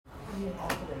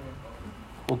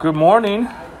Well, good morning.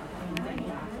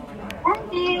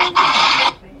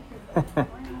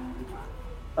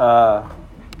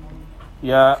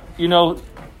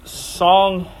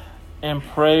 Song and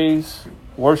praise,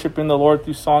 worshiping the Lord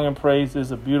through song and praise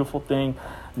is a beautiful thing.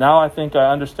 Now I think I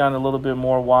understand a little bit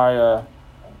more why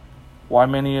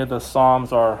many of the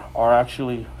Psalms are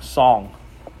actually songs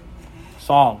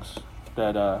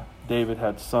that David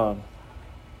had sung.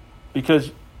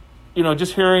 Because,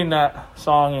 just hearing that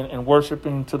song and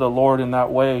worshiping to the Lord in that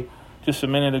way just a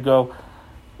minute ago,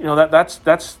 that's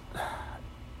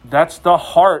the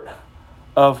heart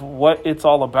of what it's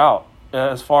all about.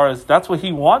 As far as that's what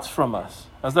he wants from us.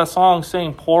 As that song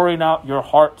saying, pouring out your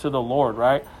heart to the Lord,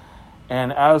 right?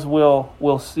 And as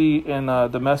we'll see in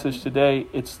the message today,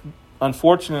 it's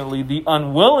unfortunately the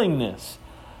unwillingness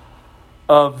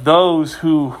of those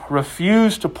who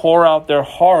refuse to pour out their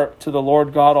heart to the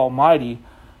Lord God Almighty,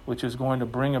 which is going to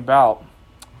bring about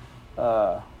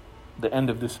the end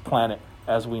of this planet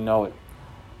as we know it.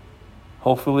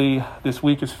 Hopefully this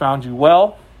week has found you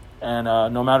well, and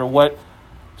no matter what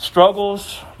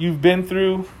struggles you've been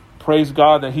through, praise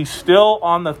God that he's still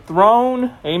on the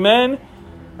throne, amen,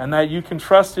 and that you can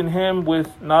trust in him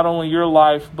with not only your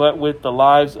life, but with the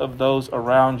lives of those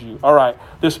around you. All right,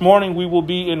 this morning we will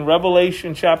be in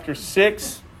Revelation chapter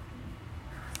 6.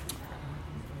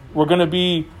 We're going to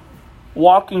be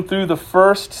walking through the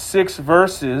first 6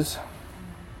 verses.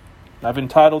 I've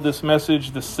entitled this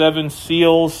message, The Seven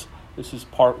Seals. This is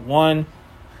part 1.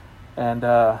 And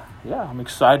I'm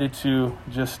excited to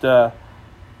just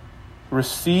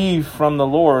receive from the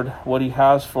Lord what he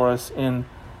has for us in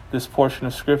this portion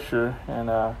of Scripture,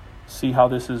 and see how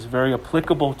this is very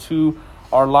applicable to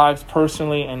our lives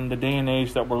personally and the day and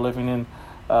age that we're living in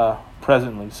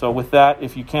presently. So with that,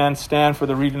 if you can, stand for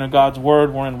the reading of God's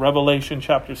Word. We're in Revelation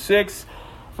chapter 6,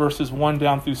 verses 1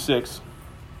 down through 6.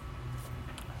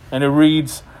 And it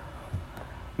reads,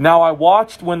 "Now I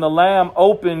watched when the Lamb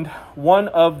opened one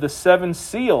of the 7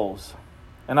 seals,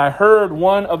 and I heard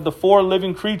one of the 4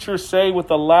 living creatures say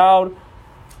with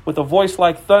a voice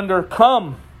like thunder,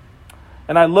 'Come!'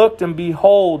 And I looked, and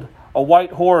behold, a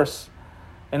white horse,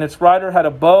 and its rider had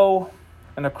a bow,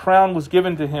 and a crown was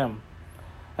given to him.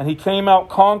 And he came out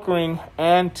conquering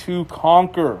and to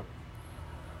conquer."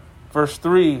 Verse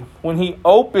 3, "When he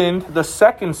opened the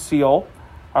second seal,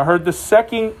 I heard the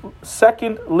second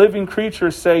living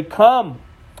creature say, 'Come!'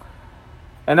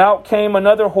 And out came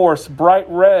another horse, bright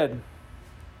red.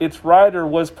 Its rider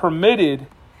was permitted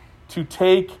to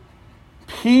take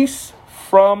peace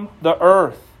from the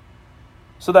earth,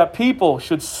 so that people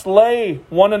should slay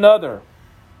one another.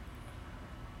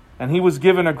 And he was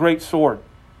given a great sword.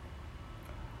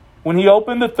 When he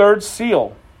opened the third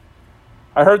seal,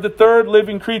 I heard the third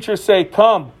living creature say,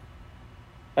 'Come!'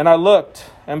 And I looked,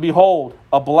 and behold,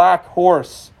 a black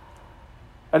horse,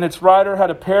 and its rider had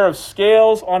a pair of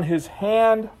scales on his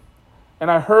hand.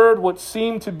 And I heard what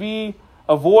seemed to be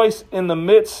a voice in the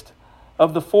midst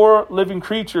of the 4 living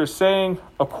creatures saying,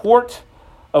 'A quart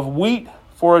of wheat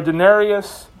for a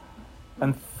denarius,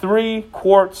 and 3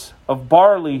 quarts of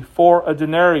barley for a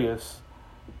denarius,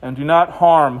 and do not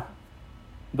harm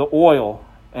the oil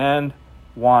and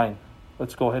wine.'"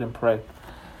 Let's go ahead and pray.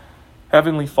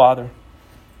 Heavenly Father,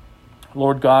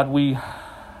 Lord God, we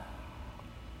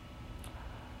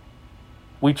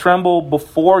tremble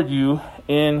before you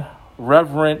in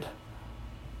reverent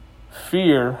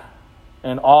fear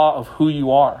and awe of who you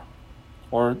are.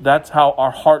 Or that's how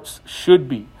our hearts should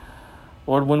be.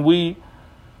 Lord, when we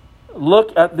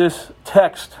look at this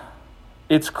text,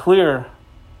 it's clear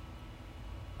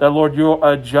that, Lord, you're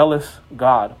a jealous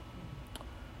God.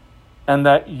 And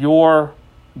that your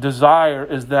desire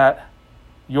is that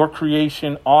your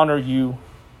creation honor you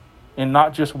in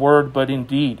not just word, but in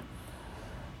deed.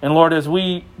 And Lord, as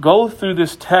we go through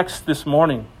this text this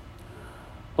morning,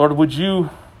 Lord, would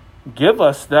you give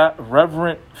us that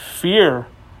reverent fear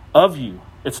of you?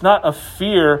 It's not a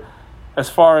fear as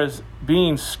far as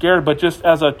being scared, but just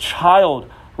as a child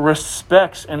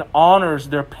respects and honors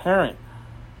their parent.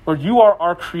 Lord, you are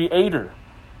our creator.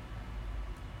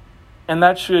 And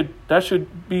that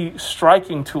should be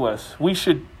striking to us. We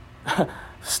should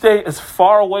stay as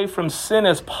far away from sin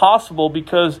as possible,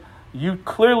 because you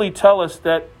clearly tell us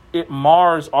that it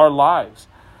mars our lives.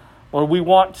 Lord, we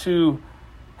want to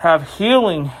have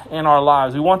healing in our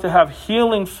lives. We want to have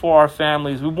healing for our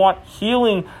families. We want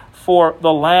healing for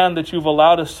the land that you've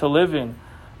allowed us to live in.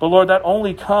 But Lord, that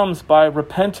only comes by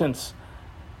repentance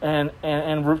and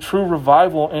true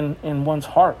revival in one's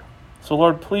heart. So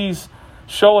Lord, please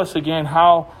show us again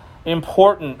how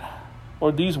important,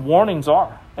 Lord, these warnings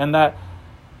are. And that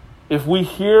if we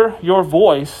hear your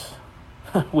voice,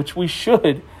 which we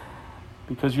should,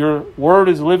 because your word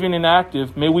is living and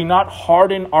active, may we not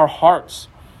harden our hearts.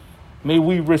 May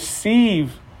we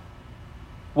receive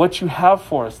what you have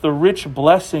for us, the rich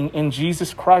blessing in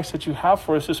Jesus Christ that you have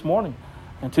for us this morning.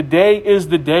 And today is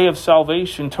the day of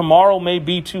salvation. Tomorrow may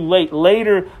be too late.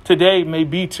 Later today may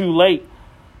be too late.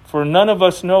 For none of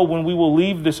us know when we will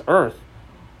leave this earth.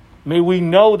 May we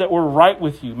know that we're right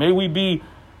with you. May we be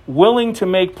willing to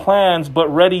make plans but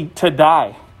ready to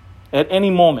die at any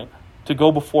moment to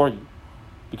go before you.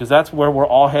 Because that's where we're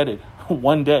all headed.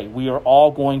 One day we are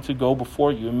all going to go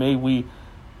before you. And may we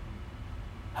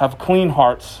have clean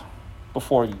hearts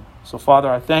before you. So, Father,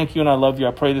 I thank you and I love you.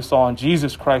 I pray this all in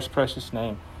Jesus Christ's precious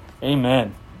name.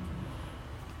 Amen.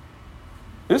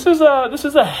 This is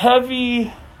a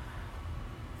heavy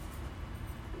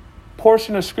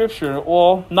portion of Scripture.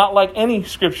 Well, not like any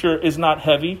Scripture is not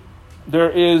heavy.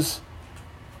 There is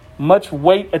much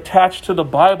weight attached to the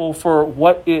Bible for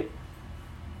what it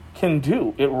can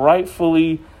do. It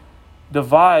rightfully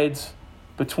divides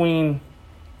between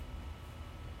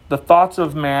the thoughts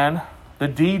of man, the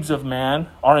deeds of man,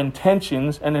 our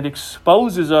intentions, and it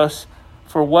exposes us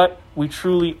for what we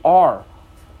truly are.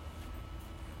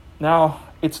 Now,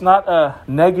 it's not a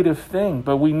negative thing,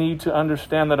 but we need to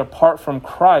understand that apart from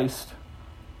Christ,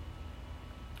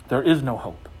 there is no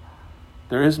hope.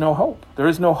 There is no hope. There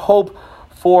is no hope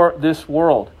for this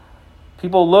world.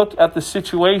 People look at the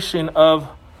situation of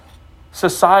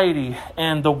society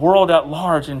and the world at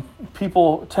large, and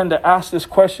people tend to ask this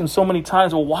question so many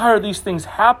times, well, why are these things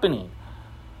happening?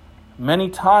 Many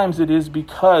times it is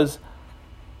because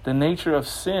the nature of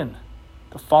sin,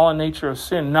 the fallen nature of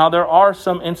sin. Now, there are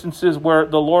some instances where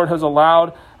the Lord has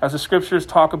allowed, as the scriptures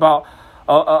talk about,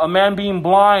 a man being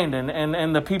blind,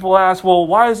 and the people ask, well,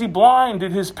 why is he blind?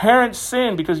 Did his parents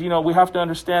sin? Because, we have to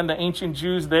understand the ancient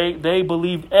Jews, they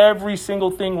believed every single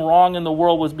thing wrong in the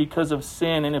world was because of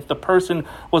sin. And if the person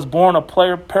was born a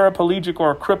paraplegic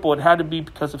or a cripple, it had to be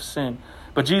because of sin.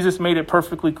 But Jesus made it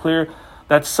perfectly clear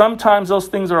that sometimes those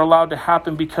things are allowed to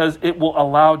happen because it will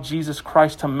allow Jesus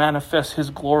Christ to manifest his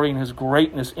glory and his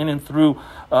greatness in and through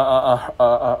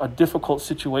a difficult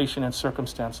situation and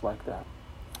circumstance like that.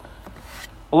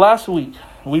 Last week,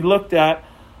 we looked at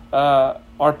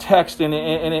our text, and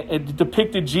it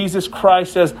depicted Jesus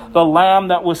Christ as the Lamb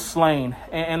that was slain.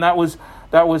 And that was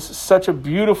such a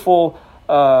beautiful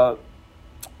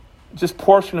just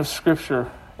portion of Scripture,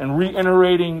 and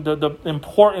reiterating the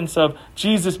importance of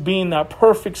Jesus being that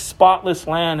perfect, spotless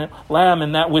lamb,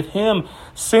 and that with him,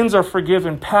 sins are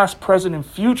forgiven, past, present, and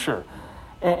future.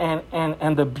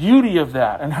 And the beauty of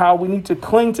that, and how we need to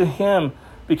cling to him,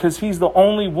 because he's the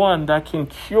only one that can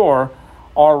cure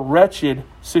our wretched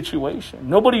situation.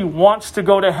 Nobody wants to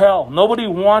go to hell. Nobody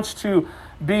wants to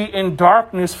be in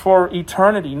darkness for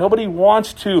eternity. Nobody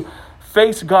wants to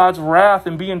face God's wrath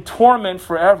and be in torment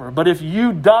forever. But if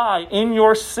you die in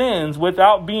your sins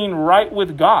without being right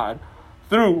with God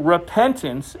through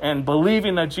repentance and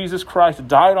believing that Jesus Christ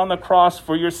died on the cross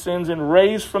for your sins and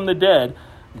raised from the dead,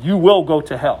 you will go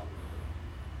to hell.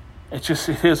 It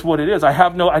is what it is.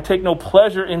 I take no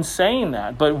pleasure in saying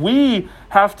that, but we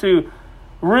have to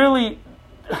really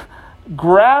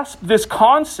grasp this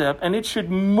concept, and it should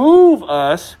move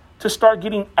us to start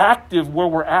getting active where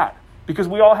we're at, because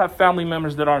we all have family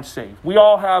members that aren't saved. We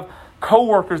all have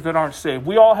coworkers that aren't saved.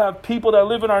 We all have people that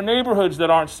live in our neighborhoods that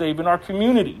aren't saved, in our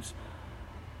communities.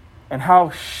 And how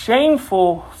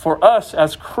shameful for us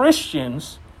as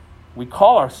Christians, we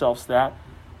call ourselves that,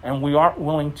 and we aren't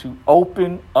willing to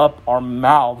open up our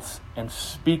mouths and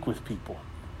speak with people.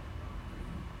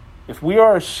 If we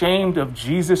are ashamed of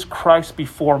Jesus Christ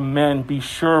before men, be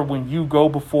sure when you go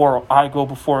before, or I go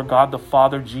before God the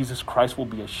Father, Jesus Christ will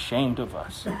be ashamed of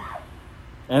us.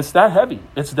 And it's that heavy.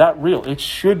 It's that real. It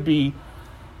should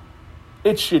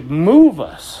move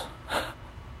us.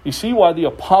 You see why the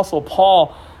Apostle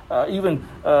Paul, even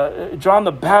John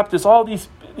the Baptist, all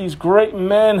these great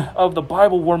men of the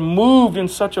Bible were moved in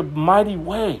such a mighty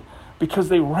way, because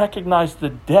they recognized the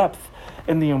depth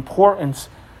and the importance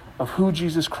of who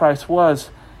Jesus Christ was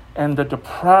and the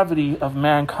depravity of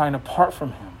mankind apart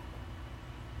from him.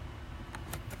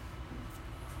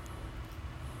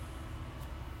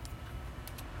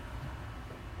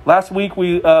 Last week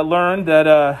we learned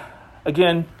that,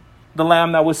 again, the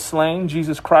Lamb that was slain,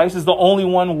 Jesus Christ, is the only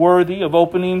one worthy of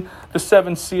opening the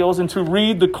seven seals and to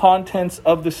read the contents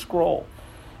of the scroll.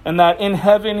 And that in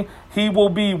heaven he will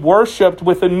be worshipped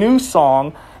with a new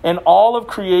song, and all of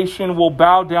creation will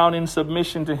bow down in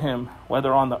submission to him.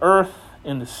 Whether on the earth,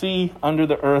 in the sea, under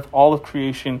the earth, all of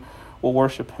creation will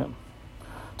worship him.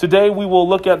 Today we will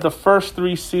look at the first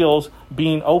three seals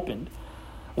being opened.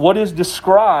 what is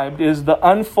described is the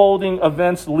unfolding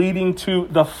events leading to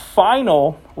the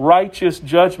final righteous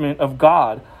judgment of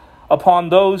God upon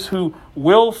those who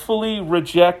willfully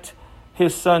reject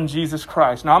his son, Jesus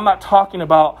Christ. Now, I'm not talking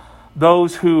about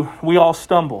those who we all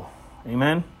stumble.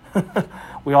 Amen.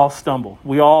 We all stumble.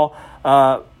 We all,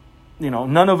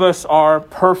 none of us are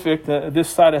perfect this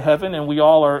side of heaven, and we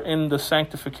all are in the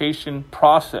sanctification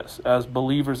process as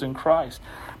believers in Christ.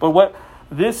 But what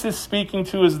this is speaking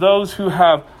to is those who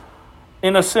have,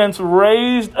 in a sense,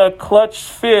 raised a clutched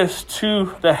fist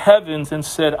to the heavens and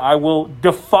said, I will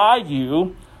defy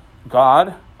you,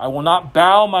 God. I will not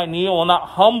bow my knee. I will not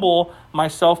humble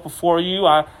myself before you.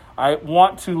 I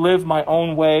want to live my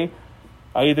own way.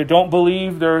 I either don't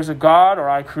believe there is a God, or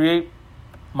I create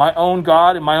my own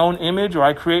God in my own image, or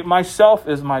I create myself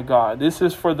as my God. This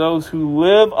is for those who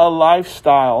live a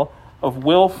lifestyle of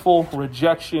willful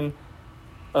rejection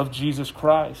of Jesus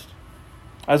Christ.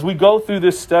 As we go through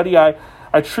this study, I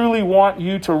truly want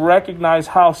you to recognize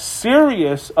how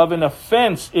serious of an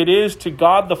offense it is to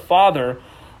God the Father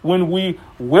when we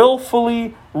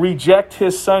willfully reject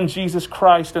his son, Jesus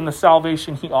Christ, and the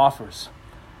salvation he offers.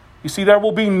 You see, there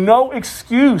will be no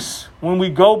excuse when we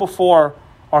go before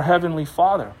our Heavenly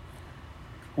Father.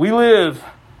 We live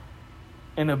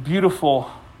in a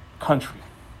beautiful country.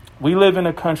 We live in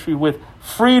a country with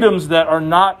freedoms that are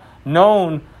not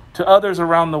known to others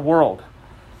around the world.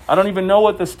 I don't even know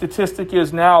what the statistic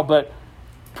is now, but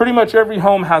pretty much every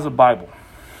home has a Bible.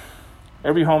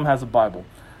 Every home has a Bible.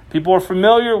 People are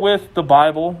familiar with the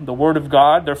Bible, the Word of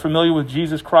God. They're familiar with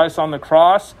Jesus Christ on the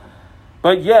cross.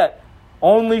 But yet,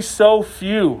 only so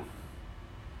few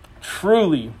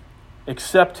truly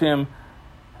accept him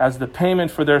as the payment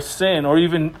for their sin, or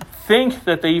even think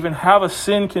that they even have a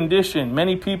sin condition.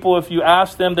 Many people, if you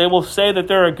ask them, they will say that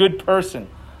they're a good person.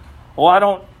 Well,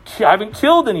 I haven't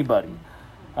killed anybody.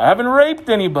 I haven't raped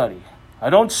anybody. I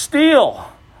don't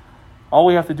steal. All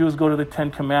we have to do is go to the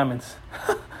 10 Commandments.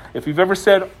 If you've ever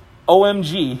said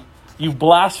OMG, you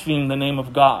blaspheme the name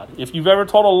of God. If you've ever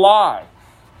told a lie,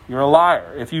 you're a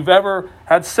liar. If you've ever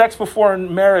had sex before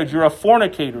marriage, you're a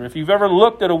fornicator. If you've ever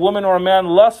looked at a woman or a man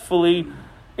lustfully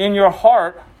in your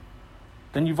heart,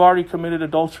 then you've already committed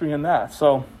adultery in that.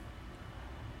 So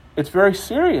it's very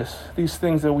serious, these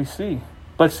things that we see.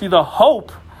 But see, the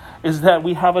hope is that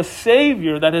we have a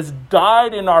Savior that has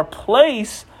died in our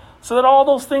place so that all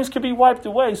those things can be wiped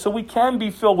away, so we can be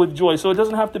filled with joy, so it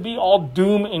doesn't have to be all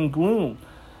doom and gloom.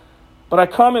 But I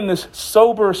come in this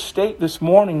sober state this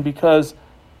morning because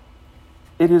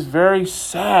it is very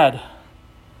sad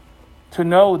to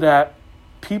know that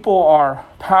people are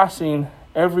passing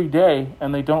every day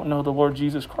and they don't know the Lord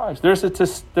Jesus Christ. There's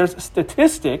a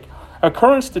statistic, a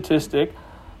current statistic,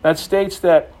 that states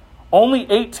that only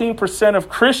 18% of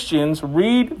Christians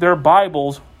read their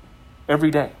Bibles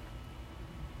every day.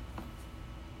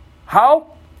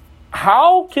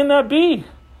 How can that be?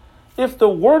 If the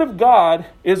Word of God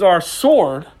is our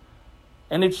sword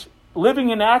and it's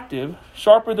living and active,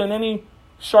 sharper than any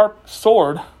sharp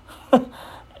sword,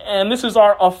 and this is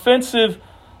our offensive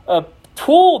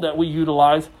tool that we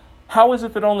utilize, how is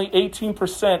it that only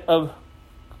 18% of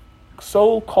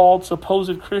so-called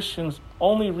supposed Christians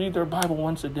only read their Bible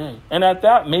once a day? And at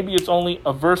that, maybe it's only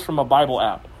a verse from a Bible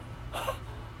app.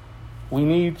 We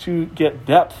need to get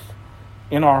depth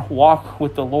in our walk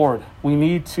with the Lord. We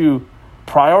need to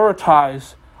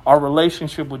prioritize our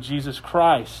relationship with Jesus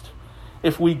Christ.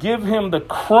 If we give him the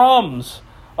crumbs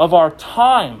of our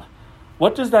time,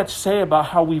 what does that say about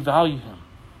how we value him?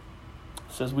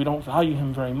 It says we don't value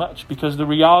him very much, because the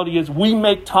reality is we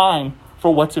make time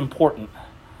for what's important.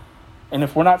 And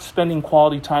if we're not spending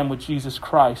quality time with Jesus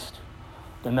Christ,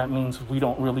 then that means we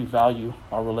don't really value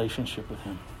our relationship with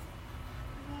him.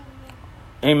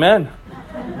 Amen.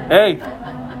 Hey,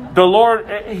 the Lord,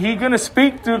 he going to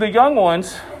speak through the young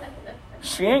ones.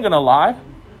 She ain't going to lie.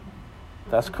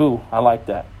 That's cool. I like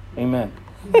that. Amen.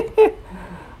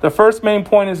 The first main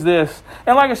point is this.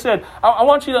 And like I said, I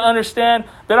want you to understand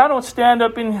that I don't stand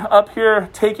up here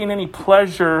taking any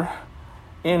pleasure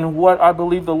in what I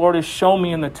believe the Lord has shown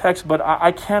me in the text, but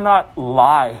I cannot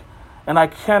lie, and I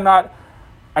cannot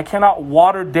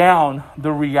water down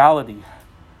the reality.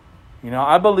 You know,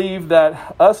 I believe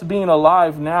that us being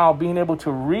alive now, being able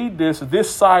to read this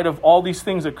side of all these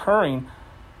things occurring,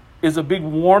 is a big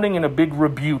warning and a big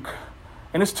rebuke.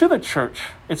 And it's to the church.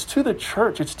 It's to the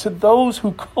church. It's to those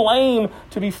who claim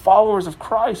to be followers of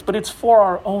Christ, but it's for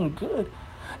our own good.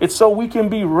 It's so we can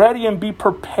be ready and be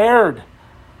prepared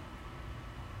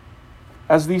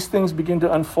as these things begin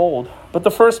to unfold. But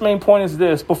the first main point is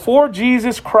this. Before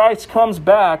Jesus Christ comes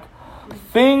back,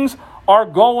 things are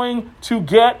going to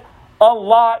get a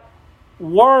lot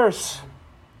worse.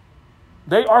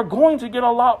 They are going to get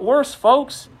a lot worse,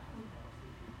 folks.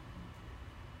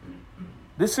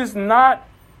 This is not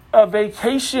a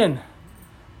vacation.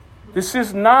 This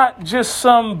is not just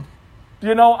some,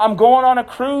 I'm going on a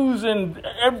cruise and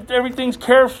everything's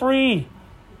carefree.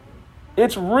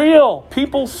 It's real.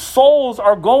 People's souls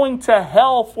are going to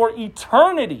hell for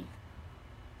eternity.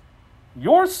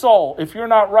 Your soul, if you're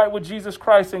not right with Jesus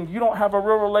Christ and you don't have a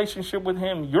real relationship with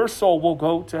him, your soul will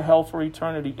go to hell for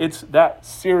eternity. It's that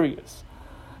serious.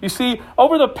 You see,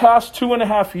 over the past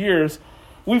 2.5 years,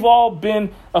 we've all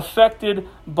been affected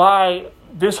by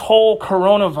this whole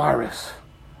coronavirus.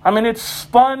 I mean, it's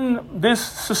spun this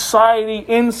society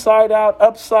inside out,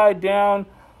 upside down.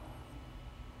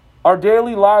 Our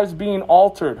daily lives being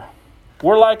altered.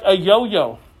 We're like a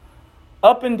yo-yo,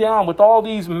 up and down with all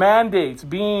these mandates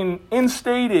being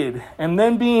instated and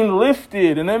then being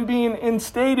lifted and then being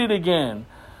instated again.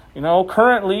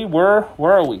 Currently, where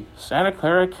are we? Santa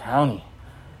Clara County.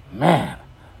 Man,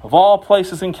 of all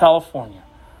places in California.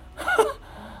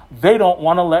 They don't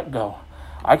want to let go.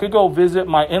 I could go visit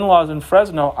my in-laws in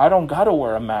Fresno. I don't got to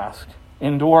wear a mask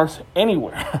indoors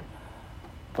anywhere.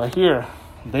 But here,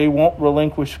 they won't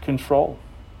relinquish control.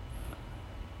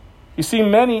 You see,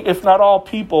 many, if not all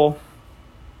people,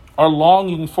 are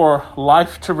longing for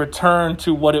life to return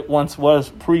to what it once was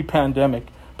pre-pandemic,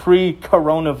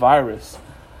 pre-coronavirus.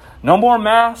 No more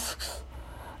masks,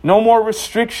 no more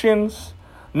restrictions,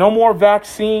 no more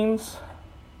vaccines.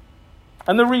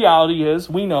 And the reality is,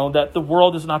 we know that the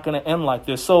world is not going to end like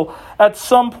this. So at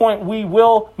some point, we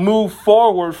will move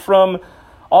forward from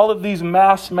all of these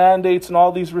mask mandates and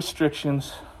all these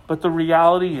restrictions. But the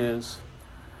reality is,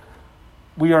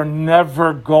 we are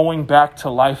never going back to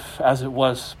life as it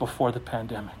was before the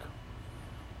pandemic.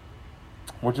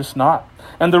 We're just not.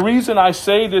 And the reason I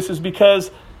say this is because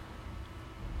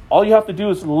all you have to do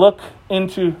is look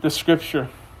into the scripture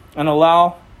and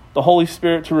allow the Holy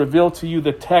Spirit to reveal to you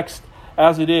the text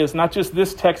as it is. Not just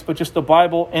this text, but just the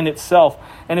Bible in itself.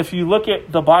 And if you look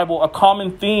at the Bible, a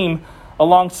common theme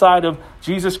alongside of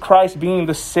Jesus Christ being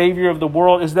the Savior of the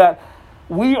world is that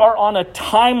we are on a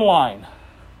timeline,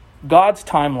 God's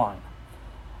timeline.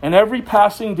 And every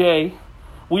passing day,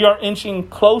 we are inching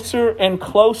closer and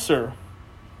closer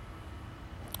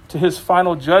to his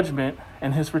final judgment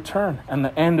and his return and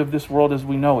the end of this world as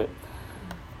we know it.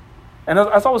 And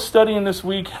as I was studying this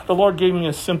week, the Lord gave me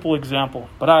a simple example.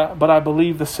 But I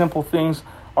believe the simple things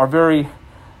are very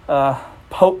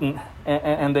potent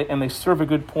and they serve a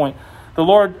good point. The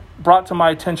Lord brought to my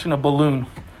attention a balloon.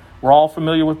 We're all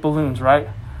familiar with balloons, right?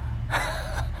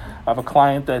 I have a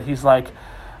client that he's like,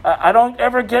 I don't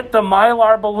ever get the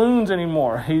Mylar balloons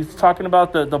anymore. He's talking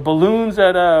about the balloons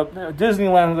at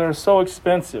Disneyland that are so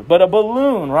expensive. But a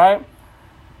balloon, right?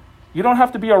 You don't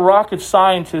have to be a rocket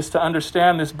scientist to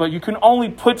understand this, but you can only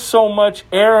put so much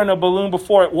air in a balloon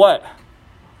before it what?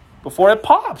 Before it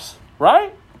pops,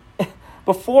 right?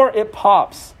 Before it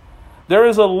pops. There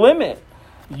is a limit.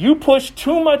 You push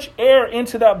too much air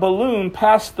into that balloon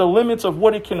past the limits of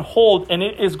what it can hold, and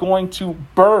it is going to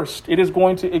burst. It is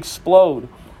going to explode.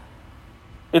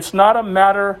 It's not a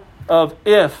matter of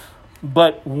if,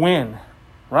 but when,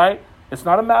 right? It's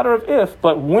not a matter of if,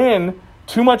 but when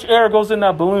too much air goes in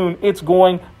that balloon, it's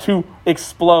going to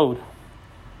explode.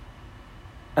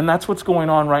 And that's what's going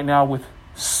on right now with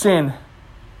sin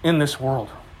in this world.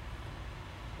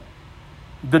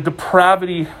 The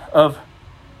depravity of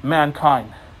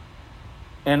mankind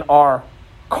and our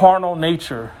carnal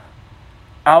nature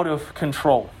out of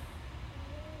control.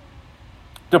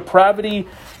 Depravity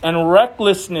and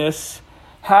recklessness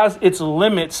has its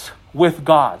limits with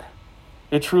God.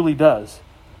 It truly does.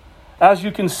 As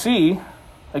you can see,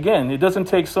 again, it doesn't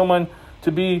take someone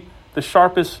to be the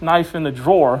sharpest knife in the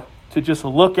drawer to just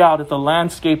look out at the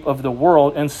landscape of the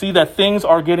world and see that things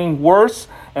are getting worse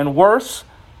and worse,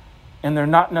 and they're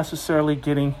not necessarily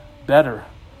getting better.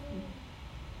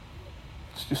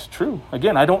 It's just true.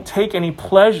 Again, I don't take any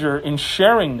pleasure in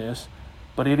sharing this,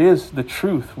 but it is the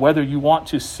truth, whether you want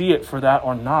to see it for that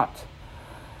or not.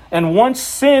 And once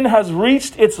sin has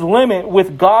reached its limit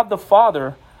with God the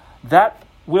Father, that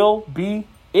will be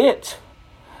it.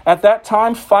 At that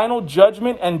time, final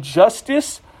judgment and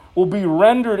justice will be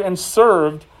rendered and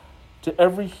served to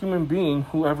every human being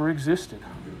who ever existed.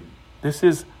 This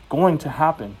is going to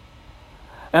happen.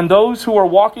 And those who are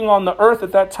walking on the earth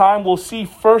at that time will see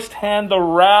firsthand the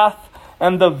wrath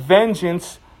and the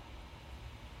vengeance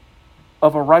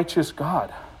of a righteous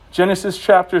God. Genesis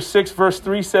chapter 6 verse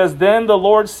 3 says, "Then the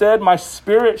Lord said, My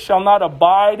spirit shall not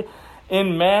abide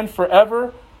in man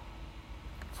forever,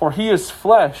 for he is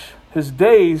flesh. His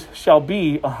days shall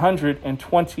be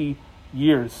 120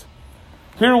 years."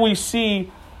 Here we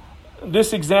see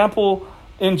this example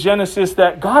in Genesis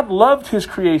that God loved his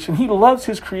creation. He loves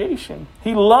his creation.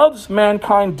 He loves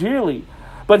mankind dearly.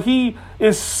 But he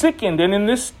is sickened. And in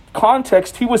this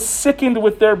context, he was sickened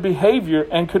with their behavior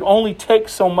and could only take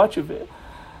so much of it.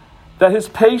 That his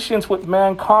patience with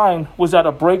mankind was at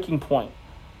a breaking point.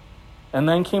 And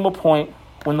then came a point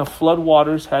when the flood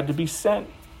waters had to be sent.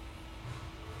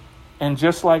 And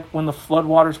just like when the flood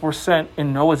waters were sent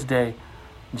in Noah's day,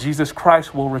 Jesus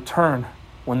Christ will return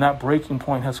when that breaking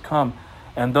point has come.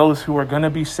 And those who are going to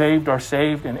be saved are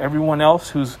saved. And everyone else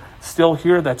who's still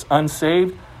here that's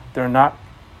unsaved, they're not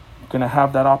going to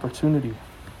have that opportunity.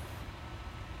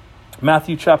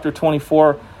 Matthew chapter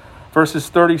 24, verses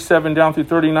 37 down through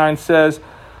 39 says,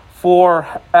 "For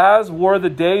as were the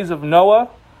days of Noah,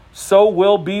 so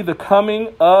will be the coming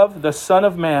of the Son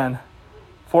of Man.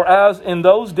 For as in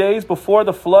those days before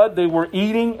the flood, they were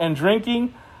eating and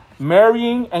drinking,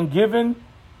 marrying and given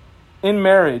in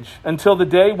marriage, until the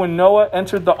day when Noah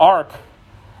entered the ark.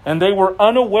 And they were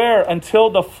unaware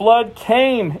until the flood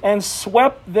came and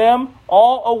swept them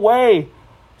all away.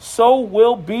 So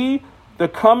will be the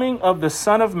coming of the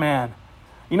Son of Man."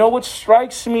 You know what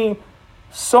strikes me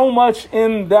so much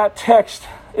in that text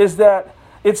is that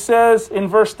it says in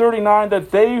verse 39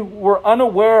 that they were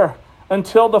unaware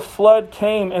until the flood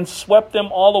came and swept them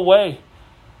all away.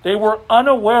 They were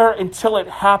unaware until it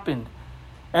happened.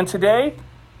 And today,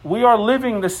 we are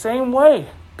living the same way.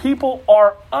 People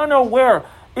are unaware.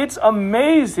 It's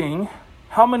amazing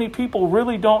how many people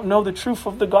really don't know the truth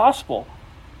of the gospel.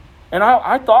 And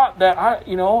I thought that, I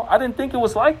didn't think it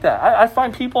was like that. I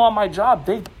find people on my job,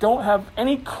 they don't have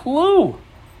any clue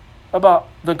about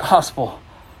the gospel,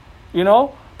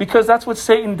 because that's what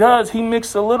Satan does. He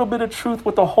mixes a little bit of truth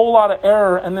with a whole lot of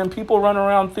error, and then people run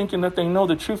around thinking that they know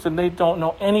the truth and they don't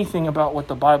know anything about what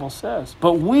the Bible says.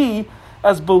 But we,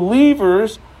 as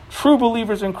believers, true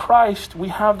believers in Christ, we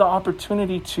have the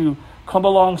opportunity to come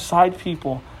alongside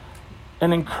people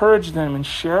and encourage them and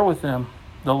share with them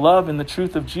the love and the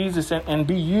truth of Jesus, and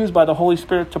be used by the Holy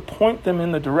Spirit to point them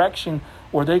in the direction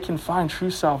where they can find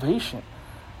true salvation.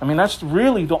 I mean, that's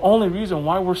really the only reason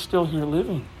why we're still here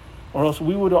living, or else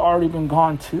we would have already been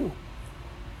gone too.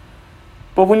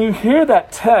 But when you hear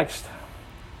that text,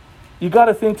 you got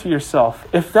to think to yourself,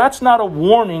 if that's not a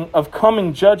warning of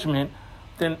coming judgment,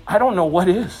 then I don't know what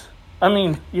is. I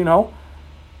mean, the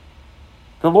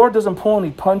Lord doesn't pull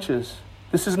any punches.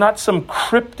 This is not some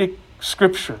cryptic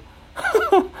scripture,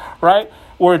 right?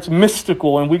 Where it's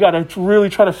mystical and we got to really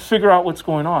try to figure out what's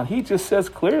going on. He just says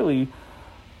clearly,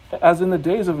 as in the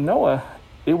days of Noah,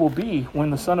 it will be when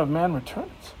the Son of Man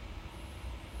returns.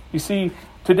 You see,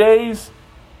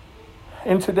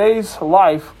 in today's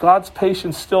life, God's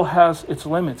patience still has its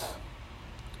limits.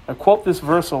 I quote this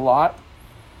verse a lot,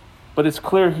 but it's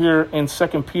clear here in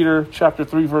 2 Peter chapter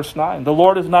 3, verse 9. "The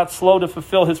Lord is not slow to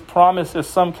fulfill his promise, as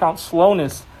some count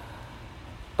slowness,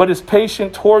 but is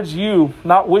patient towards you,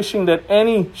 not wishing that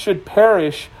any should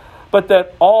perish, but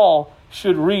that all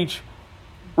should reach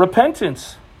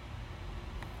repentance."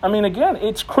 I mean, again,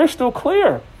 it's crystal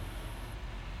clear.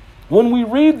 When we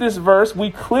read this verse,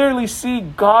 we clearly see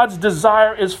God's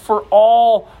desire is for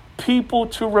all people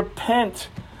to repent.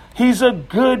 He's a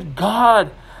good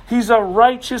God. He's a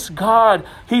righteous God.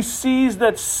 He sees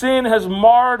that sin has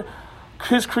marred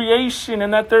his creation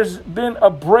and that there's been a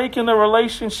break in the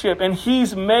relationship. And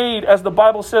he's made, as the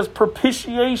Bible says,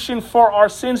 propitiation for our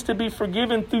sins to be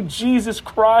forgiven through Jesus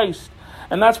Christ.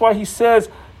 And that's why he says,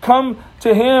 come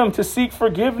to him to seek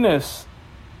forgiveness.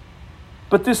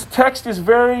 But this text is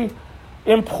very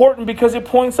important because it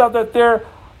points out that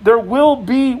there will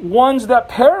be ones that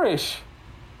perish.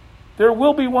 There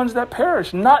will be ones that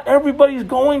perish. Not everybody's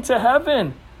going to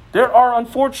heaven. There are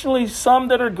unfortunately some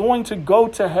that are going to go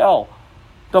to hell.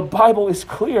 The Bible is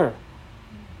clear.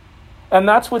 And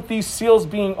that's what these seals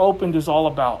being opened is all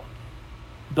about.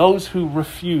 Those who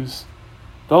refuse,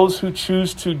 those who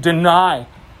choose to deny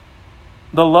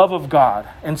the love of God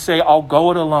and say, I'll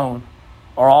go it alone,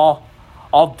 or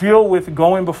I'll deal with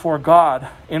going before God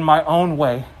in my own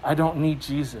way. I don't need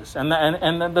Jesus. And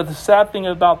the sad thing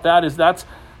about that is that's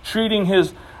treating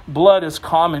his blood as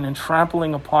common and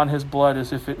trampling upon his blood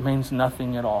as if it means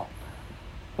nothing at all,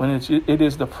 when it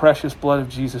is the precious blood of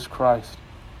Jesus Christ.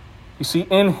 You see,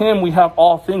 in him we have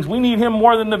all things. We need him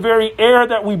more than the very air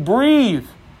that we breathe.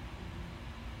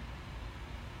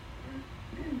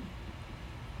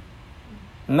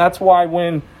 And that's why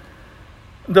when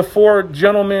the four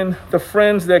gentlemen, the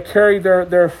friends that carried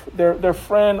their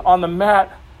friend on the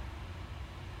mat,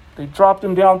 they dropped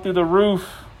him down through the roof.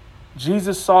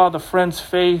 Jesus saw the friend's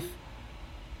faith,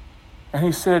 and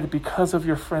he said, because of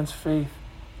your friend's faith,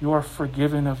 you are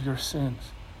forgiven of your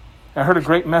sins. I heard a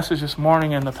great message this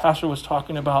morning, and the pastor was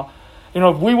talking about,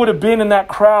 if we would have been in that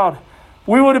crowd,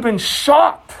 we would have been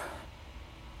shocked.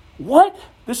 What?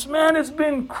 This man has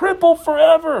been crippled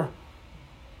forever.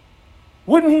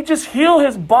 Wouldn't he just heal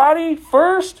his body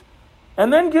first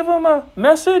and then give him a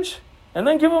message and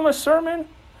then give him a sermon?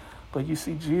 But you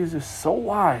see, Jesus is so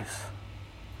wise.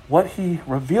 What he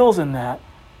reveals in that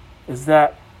is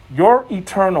that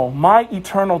my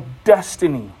eternal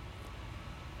destiny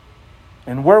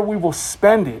and where we will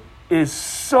spend it is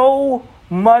so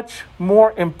much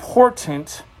more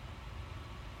important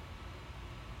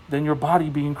than your body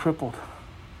being crippled.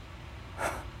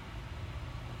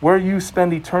 Where you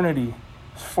spend eternity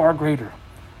is far greater.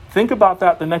 Think about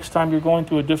that the next time you're going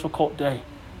through a difficult day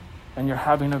and you're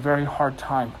having a very hard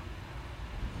time.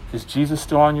 Is Jesus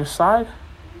still on your side?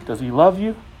 Does he love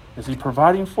you? Is he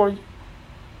providing for you?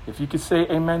 If you could say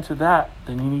amen to that,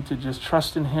 then you need to just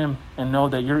trust in him and know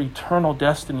that your eternal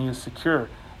destiny is secure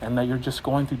and that you're just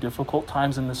going through difficult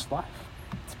times in this life.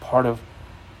 It's part of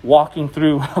walking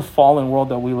through a fallen world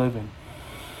that we live in.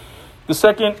 The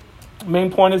second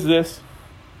main point is this,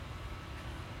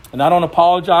 and I don't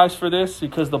apologize for this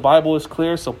because the Bible is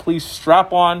clear, so please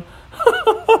strap on,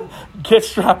 get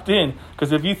strapped in,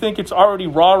 because if you think it's already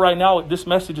raw right now, this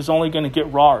message is only going to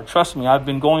get rawer. Trust me, I've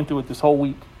been going through it this whole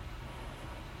week.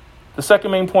 The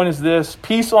second main point is this: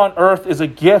 peace on earth is a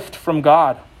gift from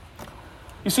God.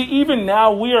 You see, even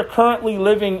now we are currently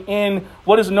living in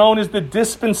what is known as the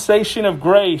dispensation of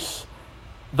grace.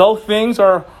 Though things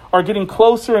are getting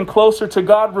closer and closer to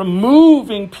God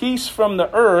removing peace from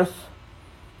the earth,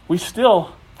 we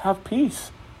still have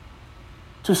peace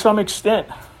to some extent.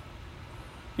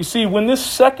 You see, when this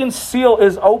second seal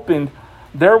is opened,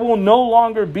 there will no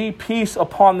longer be peace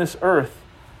upon this earth.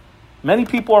 Many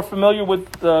people are familiar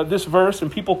with this verse,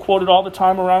 and people quote it all the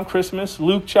time around Christmas.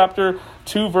 Luke chapter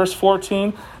 2, verse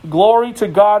 14. Glory to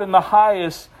God in the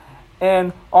highest,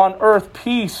 and on earth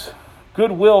peace,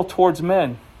 goodwill towards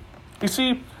men. You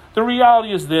see, the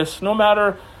reality is this: no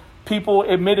matter people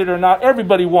admit it or not,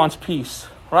 everybody wants peace,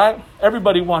 right?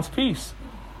 Everybody wants peace.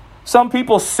 Some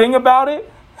people sing about it.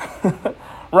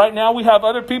 Right now we have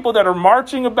other people that are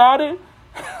marching about it.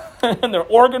 And they're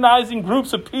organizing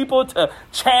groups of people to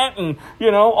chant and,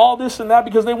 all this and that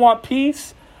because they want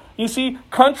peace. You see,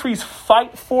 countries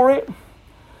fight for it.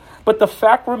 But the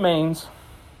fact remains,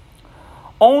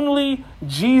 only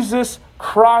Jesus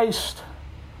Christ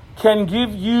can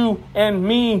give you and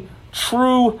me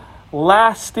true,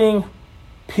 lasting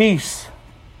peace.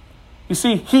 You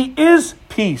see, he is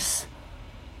peace.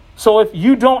 So if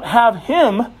you don't have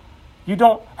him, you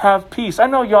don't have peace. I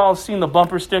know y'all have seen the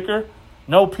bumper sticker.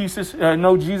 No peace,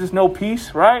 no Jesus, no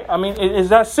peace, right? I mean, it is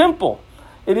that simple.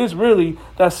 It is really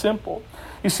that simple.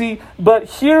 You see, but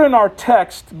here in our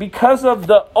text, because of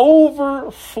the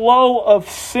overflow of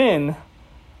sin,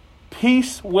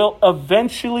 peace will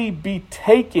eventually be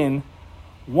taken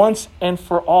once and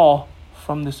for all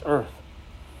from this earth.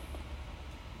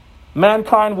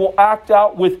 Mankind will act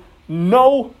out with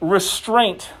no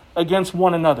restraint against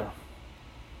one another.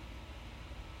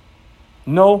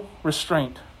 No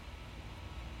restraint.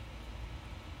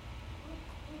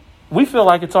 We feel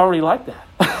like it's already like that.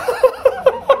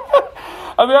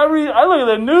 I mean, I look at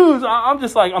the news, I'm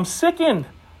just like, I'm sickened.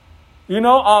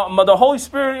 The Holy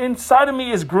Spirit inside of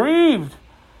me is grieved.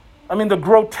 I mean, the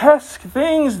grotesque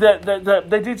things that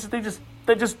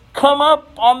they just come up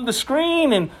on the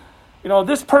screen, and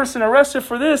this person arrested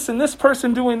for this and this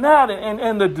person doing that,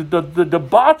 and the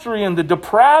debauchery and the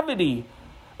depravity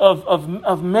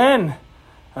of men,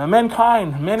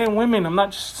 mankind, men and women. I'm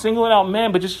not just singling out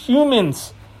men, but just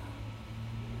humans.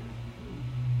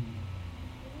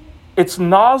 It's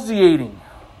nauseating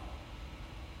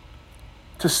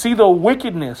to see the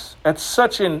wickedness at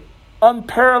such an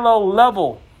unparalleled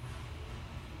level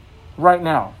right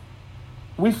now.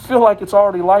 We feel like it's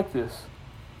already like this.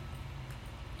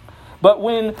 But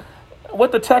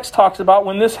what the text talks about,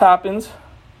 when this happens,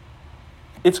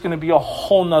 it's going to be a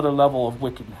whole nother level of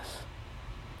wickedness.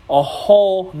 A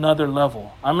whole nother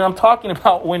level. I mean, I'm talking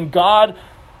about when God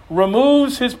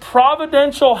removes his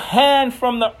providential hand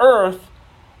from the earth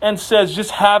and says,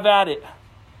 just have at it.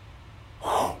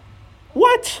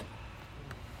 What?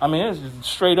 I mean, it's just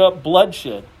straight up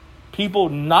bloodshed. People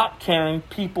not caring,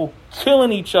 people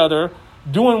killing each other,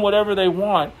 doing whatever they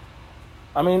want.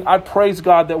 I mean, I praise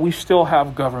God that we still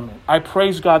have government. I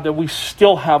praise God that we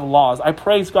still have laws. I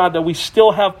praise God that we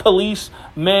still have police,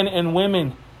 men and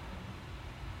women.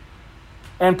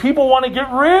 And people want to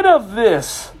get rid of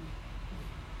this.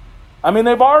 I mean,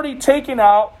 they've already taken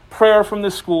out prayer from the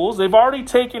schools. They've already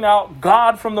taken out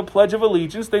God from the Pledge of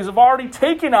Allegiance. They've already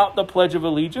taken out the Pledge of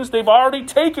Allegiance. They've already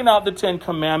taken out the 10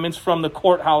 Commandments from the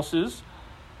courthouses.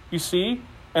 You see?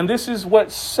 And this is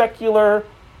what secular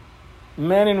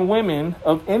men and women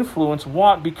of influence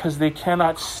want, because they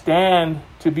cannot stand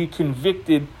to be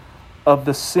convicted of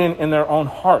the sin in their own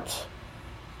hearts.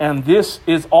 And this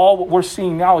is all what we're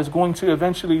seeing now is going to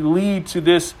eventually lead to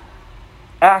this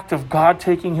act of God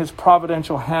taking his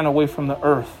providential hand away from the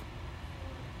earth.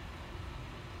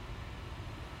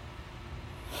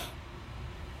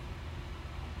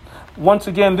 Once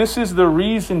again, this is the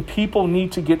reason people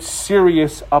need to get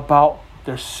serious about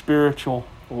their spiritual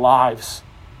lives.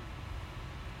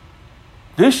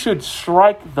 This should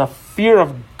strike the fear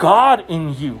of God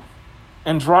in you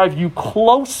and drive you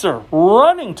closer,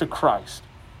 running to Christ.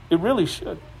 It really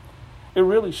should. It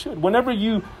really should. Whenever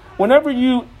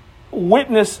you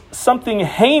witness something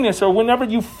heinous, or whenever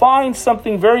you find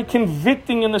something very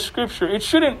convicting in the scripture, it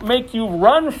shouldn't make you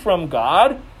run from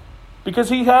God,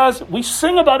 because we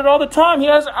sing about it all the time. He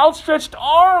has outstretched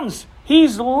arms. He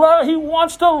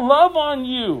wants to love on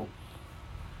you.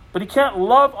 But he can't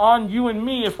love on you and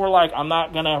me if we're like, I'm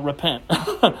not going to repent.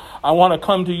 I want to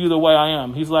come to you the way I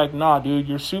am. He's like, nah, dude,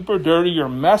 you're super dirty. You're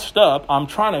messed up. I'm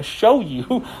trying to show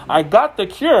you. I got the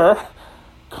cure.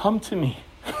 Come to me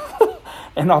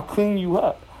and I'll clean you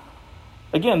up.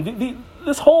 Again,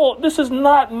 this is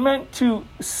not meant to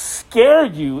scare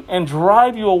you and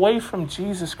drive you away from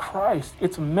Jesus Christ.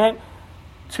 It's meant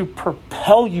to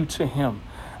propel you to him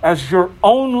as your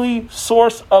only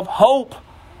source of hope,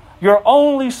 your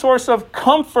only source of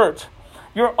comfort,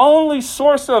 your only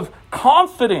source of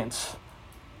confidence.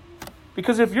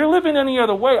 Because if you're living any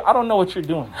other way, I don't know what you're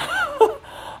doing.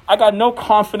 I got no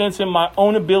confidence in my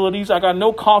own abilities. I got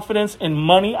no confidence in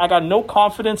money. I got no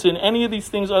confidence in any of these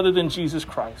things other than Jesus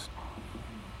Christ.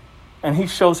 And he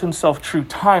shows himself true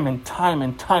time and time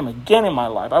and time again in my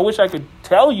life. I wish I could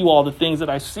tell you all the things that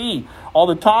I see all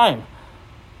the time.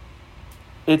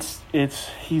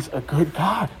 He's a good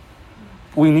God.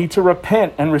 We need to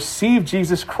repent and receive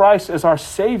Jesus Christ as our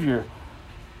Savior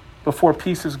before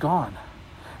peace is gone.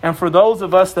 And for those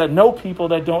of us that know people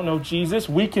that don't know Jesus,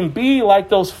 we can be like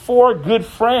those 4 good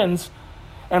friends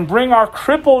and bring our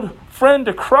crippled friend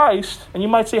to Christ. And you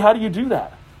might say, how do you do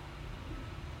that?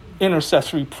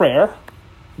 Intercessory prayer,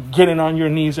 getting on your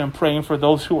knees and praying for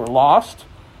those who are lost,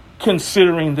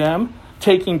 considering them,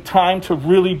 taking time to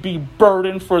really be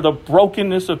burdened for the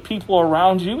brokenness of people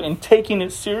around you and taking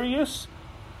it serious.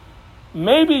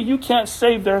 Maybe you can't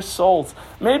save their souls.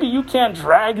 Maybe you can't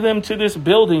drag them to this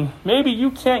building. Maybe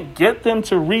you can't get them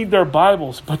to read their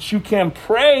Bibles, but you can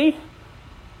pray.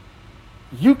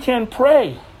 You can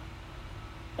pray.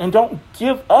 And don't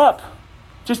give up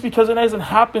just because it hasn't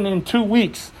happened in 2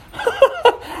 weeks.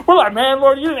 We're like, man,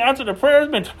 Lord, you didn't answer the prayer.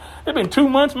 It's been 2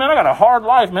 months, man. I got a hard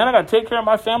life, man. I got to take care of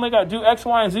my family. I got to do X,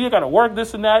 Y, and Z. I got to work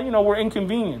this and that. We're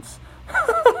inconvenienced.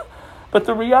 But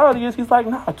the reality is, he's like,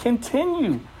 no,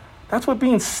 continue. That's what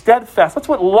being steadfast, that's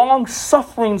what long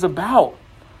suffering's about.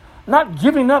 Not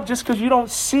giving up just because you don't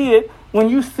see it when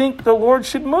you think the Lord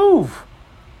should move.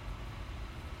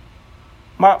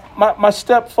 My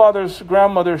stepfather's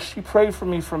grandmother, she prayed for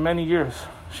me for many years.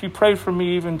 She prayed for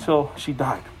me even till she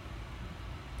died.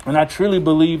 And I truly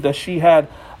believe that she had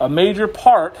a major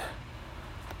part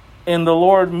in the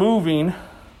Lord moving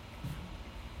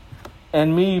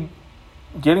and me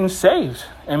getting saved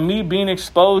and me being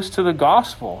exposed to the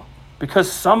gospel.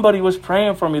 Because somebody was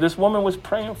praying for me. This woman was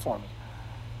praying for me.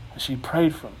 And she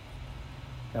prayed for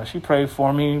me. She prayed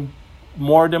for me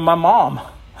more than my mom.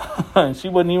 And she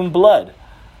wasn't even blood.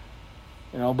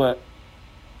 But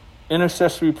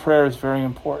intercessory prayer is very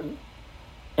important.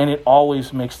 And it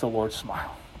always makes the Lord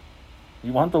smile.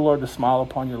 You want the Lord to smile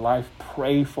upon your life?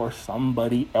 Pray for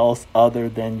somebody else other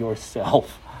than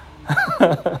yourself.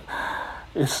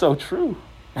 It's so true.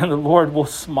 And the Lord will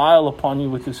smile upon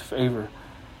you with his favor.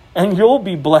 And you'll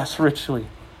be blessed richly.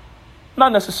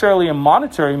 Not necessarily in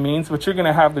monetary means, but you're going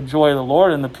to have the joy of the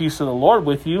Lord and the peace of the Lord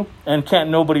with you. And can't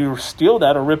nobody steal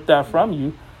that or rip that from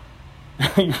you.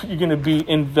 You're going to be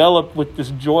enveloped with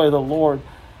this joy of the Lord.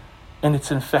 And it's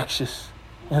infectious.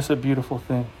 And it's a beautiful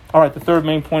thing. All right, the third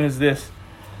main point is this.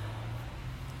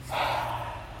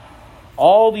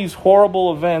 All these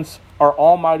horrible events are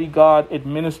Almighty God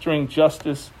administering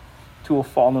justice to a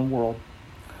fallen world.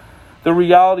 The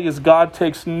reality is God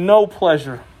takes no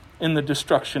pleasure in the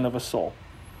destruction of a soul.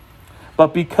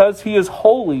 But because he is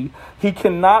holy, he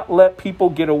cannot let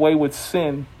people get away with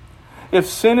sin. If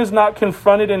sin is not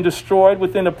confronted and destroyed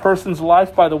within a person's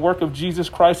life by the work of Jesus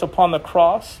Christ upon the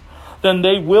cross, then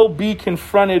they will be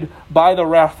confronted by the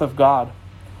wrath of God.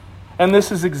 And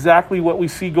this is exactly what we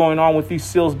see going on with these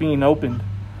seals being opened.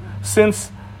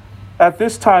 Since at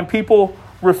this time, people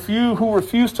who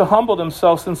refuse to humble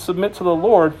themselves and submit to the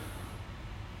Lord,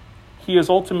 he has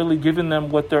ultimately given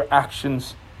them what their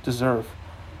actions deserve.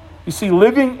 You see,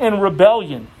 living in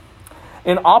rebellion,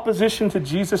 in opposition to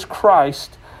Jesus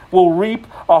Christ, will reap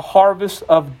a harvest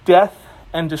of death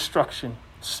and destruction,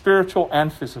 spiritual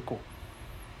and physical.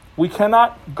 We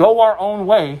cannot go our own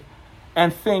way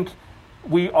and think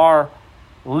we are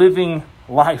living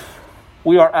life.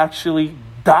 We are actually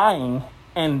dying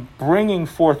and bringing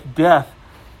forth death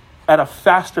at a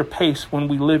faster pace when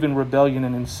we live in rebellion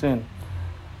and in sin.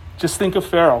 Just think of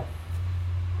Pharaoh.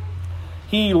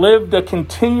 He lived a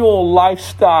continual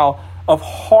lifestyle of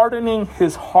hardening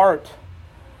his heart,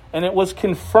 and it was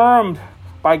confirmed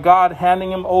by God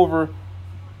handing him over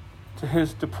to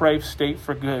his depraved state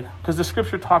for good. Because the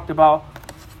scripture talked about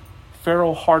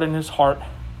Pharaoh hardened his heart,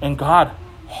 and God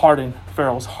hardened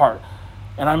Pharaoh's heart.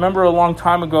 And I remember a long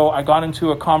time ago, I got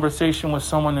into a conversation with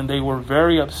someone, and they were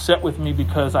very upset with me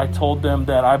because I told them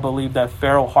that I believed that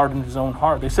Pharaoh hardened his own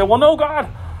heart. They said, well, no, God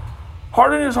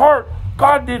hardened his heart.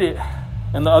 God did it.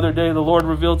 And the other day, the Lord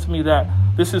revealed to me that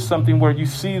this is something where you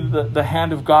see the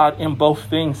hand of God in both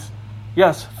things.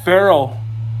 Yes, Pharaoh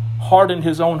hardened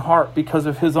his own heart because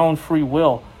of his own free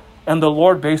will. And the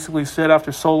Lord basically said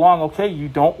after so long, okay, you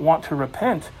don't want to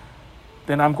repent,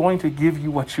 then I'm going to give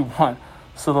you what you want.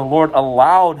 So the Lord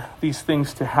allowed these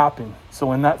things to happen.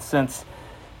 So in that sense,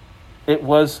 it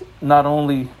was not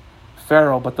only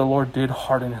Pharaoh, but the Lord did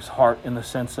harden his heart in the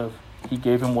sense of he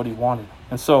gave him what he wanted.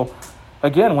 And so,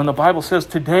 again, when the Bible says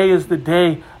today is the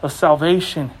day of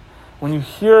salvation, when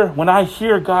I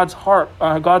hear God's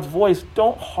voice,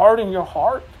 don't harden your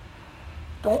heart.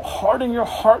 Don't harden your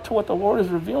heart to what the Lord is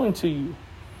revealing to you,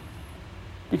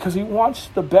 because he wants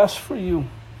the best for you.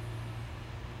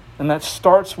 And that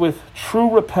starts with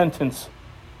true repentance,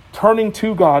 turning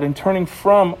to God and turning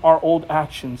from our old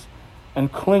actions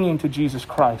and clinging to Jesus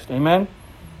Christ. Amen?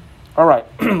 All right,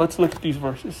 let's look at these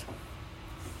verses.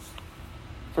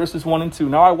 Verses 1 and 2.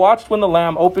 Now I watched when the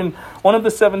Lamb opened one of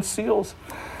the 7 seals,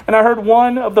 and I heard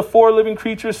one of the 4 living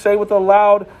creatures say with a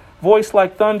loud voice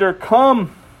like thunder,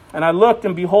 "Come!" And I looked,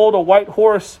 and behold, a white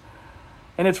horse,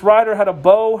 and its rider had a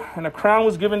bow, and a crown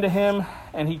was given to him,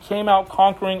 and he came out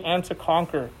conquering and to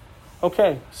conquer.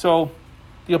 Okay, so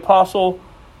the Apostle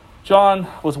John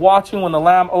was watching when the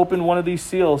Lamb opened one of these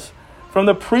seals. From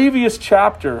the previous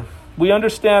chapter, we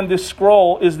understand this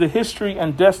scroll is the history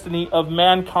and destiny of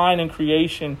mankind and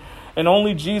creation, and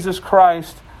only Jesus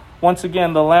Christ, once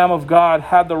again, the Lamb of God,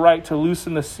 had the right to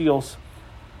loosen the seals.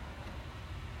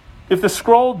 If the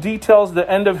scroll details the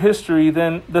end of history,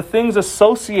 then the things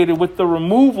associated with the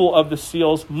removal of the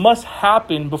seals must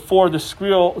happen before the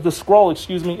scroll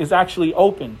is actually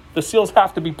opened. The seals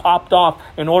have to be popped off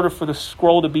in order for the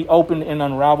scroll to be opened and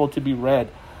unraveled to be read.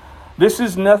 This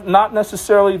is not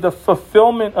necessarily the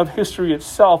fulfillment of history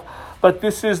itself, but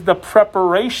this is the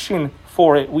preparation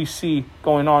for it we see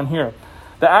going on here.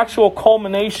 The actual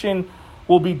culmination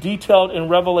will be detailed in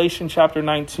Revelation chapter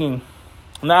 19.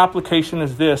 And the application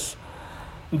is this.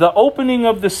 The opening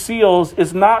of the seals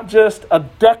is not just a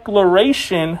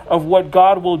declaration of what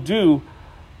God will do,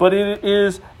 but it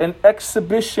is an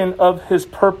exhibition of his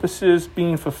purposes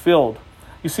being fulfilled.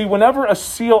 You see, whenever a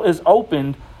seal is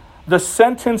opened, the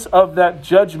sentence of that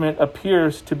judgment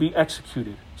appears to be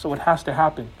executed. So it has to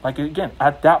happen. Like, again,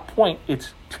 at that point,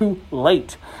 it's too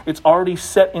late. It's already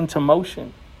set into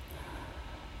motion.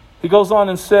 He goes on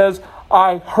and says,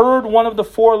 I heard one of the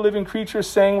 4 living creatures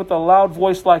saying with a loud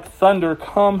voice like thunder,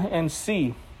 "Come and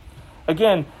see."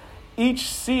 Again, each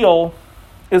seal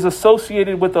is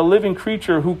associated with a living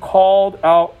creature who called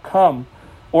out, "Come."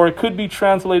 Or it could be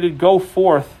translated, "Go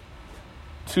forth,"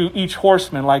 to each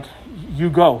horseman, like, you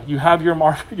go. You have your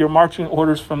marching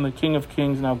orders from the King of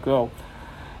Kings, now go.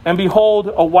 And behold,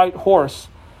 a white horse.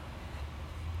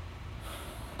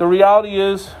 The reality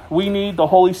is we need the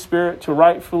Holy Spirit to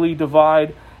rightfully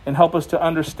divide and help us to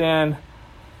understand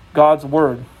God's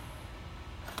word.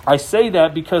 I say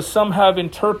that because some have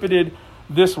interpreted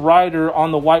this rider on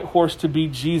the white horse to be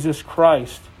Jesus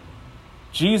Christ.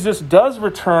 Jesus does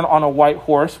return on a white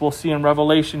horse. We'll see in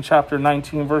Revelation chapter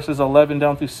 19, verses 11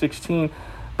 down through 16.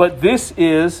 But this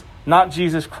is not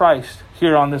Jesus Christ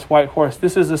here on this white horse.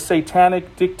 This is a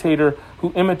satanic dictator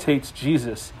who imitates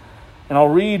Jesus. And I'll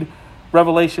read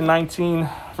Revelation 19,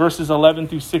 verses 11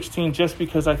 through 16, just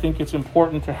because I think it's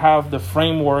important to have the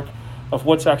framework of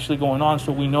what's actually going on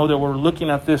so we know that we're looking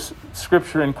at this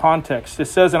scripture in context. It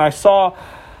says, "And I saw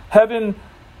heaven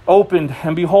opened,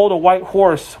 and behold, a white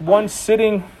horse, one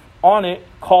sitting on it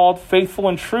called Faithful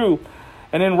and True,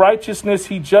 And in righteousness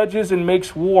he judges and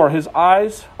makes war. His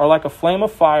eyes are like a flame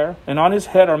of fire, and on his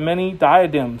head are many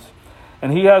diadems.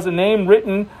 And he has a name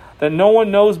written that no one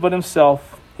knows but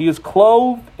himself. He is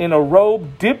clothed in a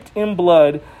robe dipped in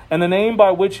blood, and the name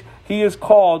by which he is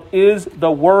called is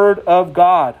the Word of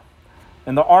God.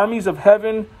 And the armies of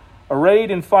heaven,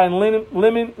 arrayed in fine linen,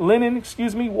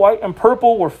 white and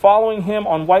purple, were following him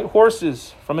on white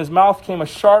horses. From his mouth came a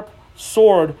sharp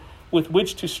sword with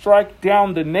which to strike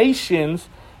down the nations,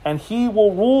 and he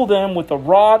will rule them with a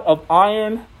rod of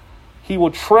iron. He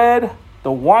will tread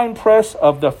the winepress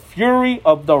of the fury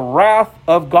of the wrath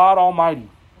of God Almighty.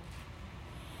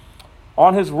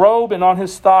 On his robe and on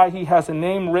his thigh he has a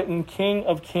name written, King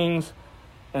of Kings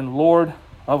and Lord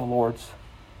of Lords.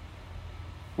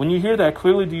 When you hear that,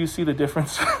 clearly do you see the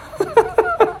difference?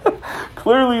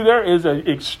 Clearly there is an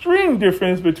extreme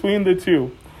difference between the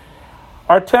two.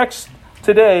 Our text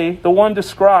today, the one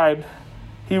described,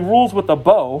 he rules with a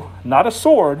bow, not a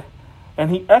sword, and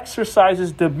he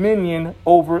exercises dominion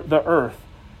over the earth.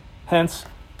 Hence,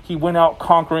 he went out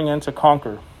conquering and to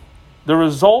conquer. The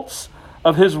results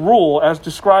of his rule, as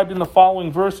described in the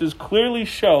following verses, clearly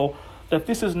show that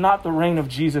this is not the reign of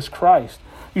Jesus Christ.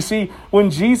 You see,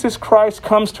 when Jesus Christ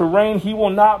comes to reign, he will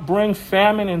not bring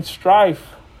famine and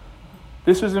strife.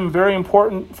 This is very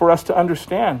important for us to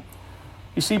understand.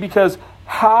 You see, because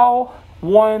how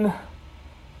one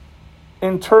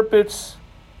interprets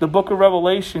the book of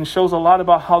Revelation shows a lot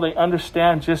about how they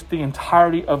understand just the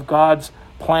entirety of God's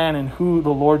plan and who the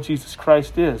Lord Jesus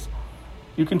Christ is.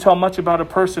 You can tell much about a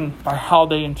person by how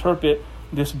they interpret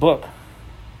this book.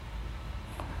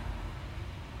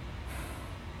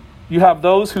 You have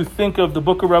those who think of the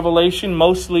book of Revelation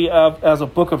mostly as a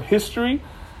book of history,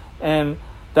 and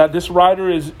that this writer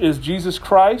is Jesus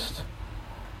Christ.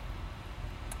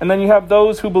 And then you have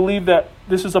those who believe that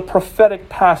this is a prophetic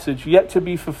passage yet to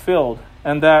be fulfilled,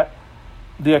 and that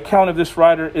the account of this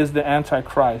writer is the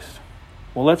Antichrist.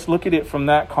 Well, let's look at it from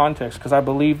that context, because I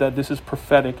believe that this is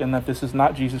prophetic and that this is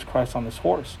not Jesus Christ on this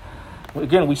horse.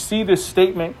 Again, we see this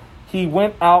statement, he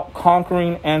went out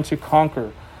conquering and to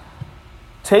conquer.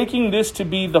 Taking this to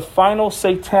be the final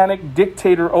satanic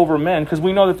dictator over men, because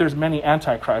we know that there's many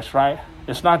antichrists, right?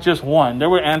 It's not just one. There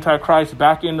were antichrists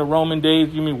back in the Roman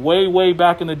days. You mean way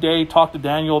back in the day. Talk to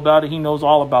Daniel about it. He knows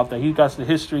all about that. He got the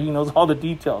history. He knows all the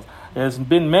details. There's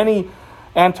been many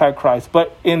antichrists.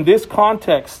 But in this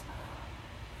context,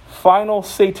 final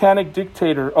satanic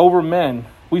dictator over men,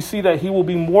 we see that he will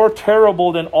be more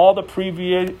terrible than all the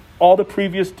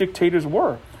previous dictators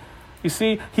were. You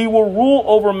see, he will rule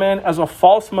over men as a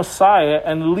false Messiah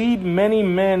and lead many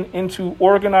men into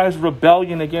organized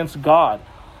rebellion against God.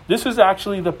 This is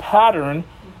actually the pattern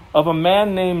of a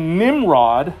man named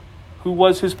Nimrod, who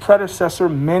was his predecessor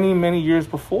many years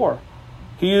before.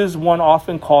 He is one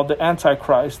often called the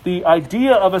Antichrist. The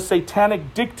idea of a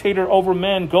satanic dictator over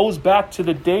men goes back to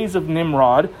the days of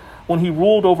Nimrod, when he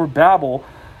ruled over Babel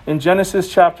in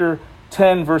Genesis chapter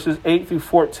 10, verses 8 through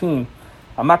 14.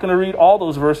 I'm not going to read all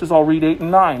those verses. I'll read 8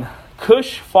 and 9.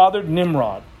 Cush fathered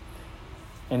Nimrod,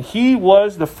 and he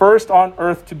was the first on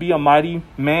earth to be a mighty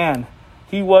man.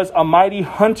 He was a mighty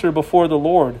hunter before the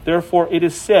Lord. Therefore it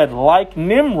is said, like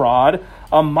Nimrod,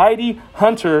 a mighty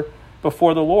hunter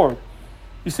before the Lord.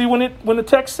 You see, when the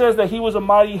text says that he was a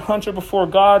mighty hunter before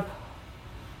God,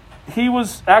 he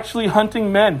was actually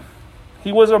hunting men.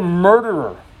 He was a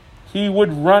murderer. He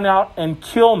would run out and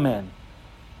kill men.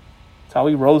 That's how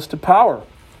he rose to power.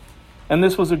 And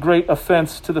this was a great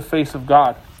offense to the face of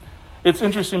God. It's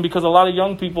interesting because a lot of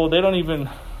young people, they don't even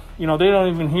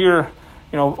hear,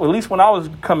 at least when I was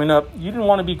coming up, you didn't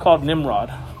want to be called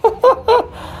Nimrod.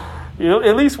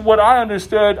 At least what I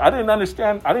understood, I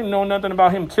didn't know nothing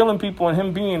about him killing people and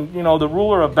him being, the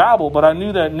ruler of Babel, but I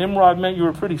knew that Nimrod meant you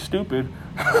were pretty stupid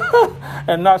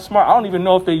and not smart. I don't even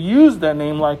know if they use that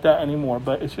name like that anymore,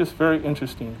 but it's just very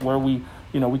interesting where we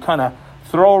kind of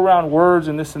throw around words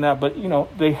and this and that, but,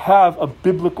 they have a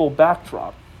biblical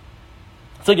backdrop.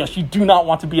 So yes, you do not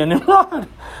want to be a Nimrod,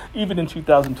 even in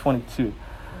 2022.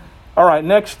 All right,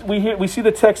 next we see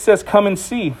the text says, come and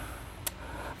see.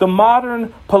 The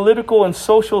modern political and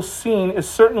social scene is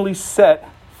certainly set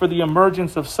for the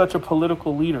emergence of such a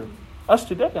political leader. Us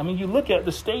today, you look at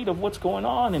the state of what's going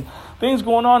on and things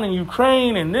going on in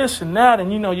Ukraine and this and that.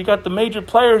 And, you got the major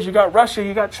players, you got Russia,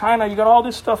 you got China, you got all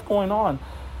this stuff going on.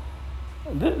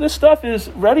 This stuff is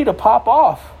ready to pop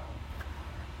off.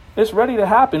 It's ready to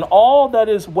happen. All that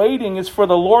is waiting is for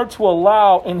the Lord to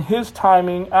allow in his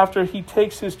timing after he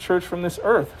takes his church from this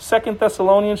earth. 2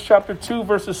 Thessalonians chapter 2,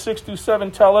 verses 6 through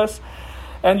 7 tell us,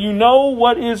 and you know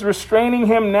what is restraining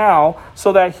him now,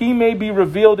 so that he may be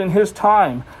revealed in his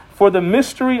time. For the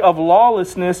mystery of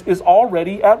lawlessness is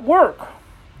already at work.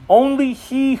 Only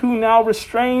he who now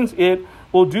restrains it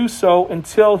will do so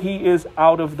until he is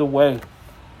out of the way.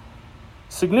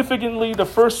 Significantly, the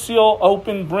first seal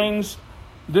open brings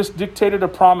this dictator to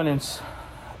prominence.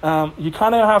 You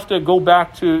kind of have to go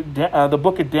back to the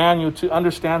book of Daniel to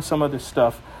understand some of this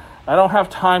stuff. I don't have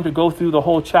time to go through the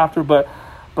whole chapter, but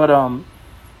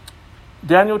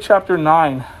Daniel chapter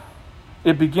 9,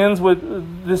 it begins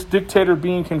with this dictator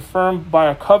being confirmed by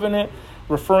a covenant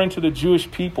referring to the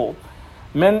Jewish people.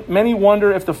 Many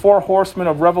wonder if the four horsemen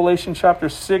of Revelation chapter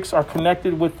 6 are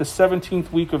connected with the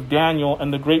 17th week of Daniel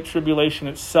and the Great Tribulation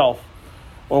itself,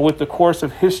 or with the course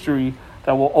of history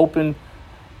that will open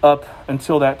up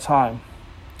until that time.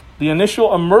 The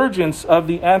initial emergence of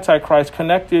the Antichrist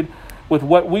connected with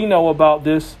what we know about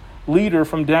this leader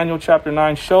from Daniel chapter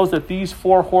 9 shows that these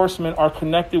four horsemen are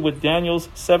connected with Daniel's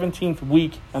 17th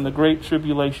week and the Great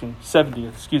Tribulation,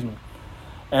 70th.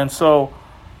 And so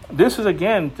this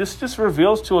just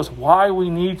reveals to us why we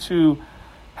need to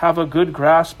have a good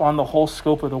grasp on the whole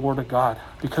scope of the Word of God,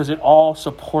 because it all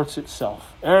supports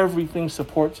itself. Everything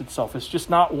supports itself. It's just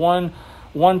not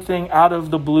one thing out of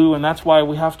the blue, and that's why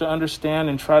we have to understand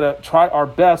and try our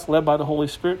best, led by the Holy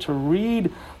Spirit, to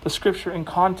read the Scripture in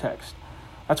context.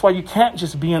 That's why you can't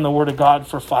just be in the Word of God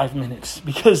for 5 minutes,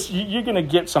 because you're going to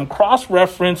get some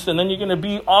cross-reference, and then you're going to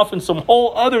be off in some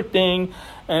whole other thing,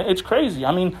 and it's crazy.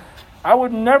 I mean, I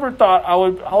would never thought I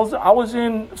was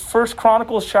in 1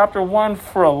 Chronicles chapter 1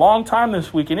 for a long time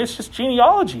this week, and it's just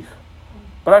genealogy.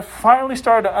 But I finally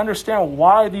started to understand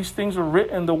why these things are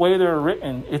written the way they're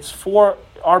written. It's for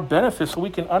our benefit so we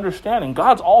can understand, and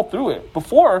God's all through it.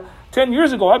 Before, 10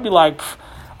 years ago, I'd be like,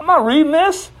 I'm not reading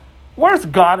this. Where's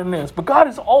God in this? But God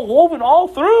is all woven all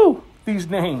through these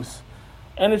names.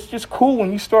 And it's just cool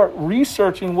when you start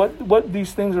researching what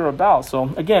these things are about.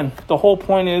 So again, the whole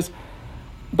point is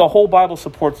the whole Bible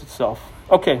supports itself.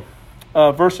 Okay,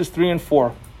 verses 3 and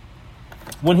 4.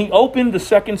 When he opened the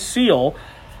second seal,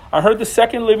 I heard the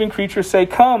second living creature say,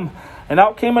 "Come." And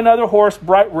out came another horse,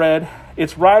 bright red.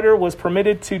 Its rider was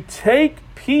permitted to take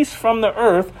peace from the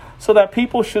earth so that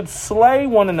people should slay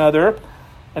one another.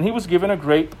 And he was given a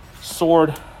great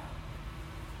sword.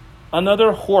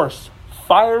 Another horse,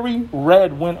 fiery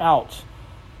red, went out,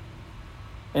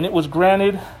 and it was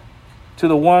granted to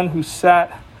the one who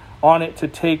sat on it to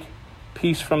take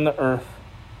peace from the earth.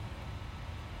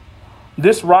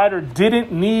 This rider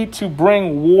didn't need to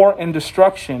bring war and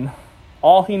destruction.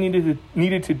 All he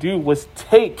needed to do was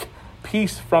take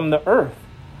peace from the earth.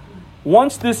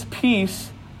 Once this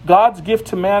peace, God's gift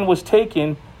to man, was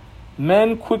taken,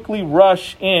 men quickly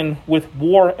rush in with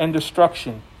war and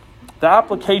destruction. The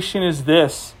application is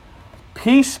this: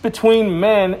 peace between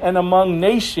men and among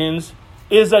nations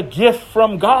is a gift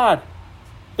from God.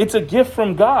 It's a gift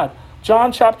from God.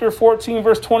 John chapter 14,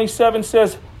 verse 27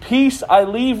 says, "Peace I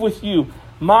leave with you,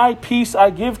 my peace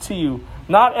I give to you.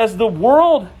 Not as the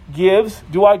world gives,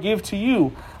 do I give to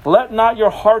you. Let not your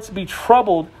hearts be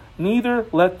troubled, neither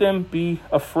let them be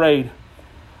afraid."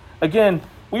 Again,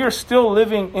 we are still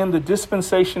living in the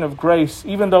dispensation of grace,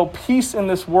 even though peace in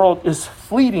this world is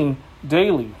fleeting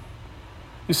daily.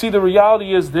 You see, the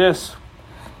reality is this: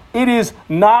 it is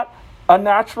not a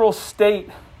natural state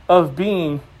of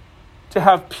being to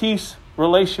have peace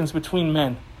relations between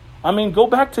men. I mean, go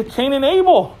back to Cain and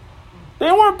Abel.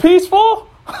 They weren't peaceful.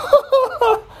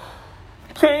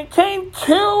 Cain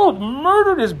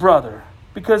murdered his brother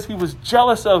because he was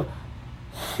jealous of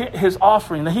his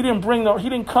offering. He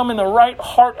didn't come in the right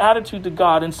heart attitude to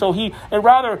God. And so he'd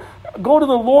rather go to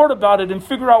the Lord about it and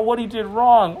figure out what he did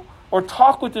wrong, or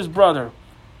talk with his brother.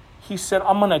 He said,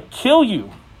 "I'm going to kill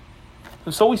you."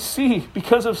 And so we see,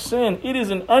 because of sin, it is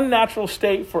an unnatural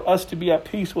state for us to be at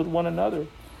peace with one another.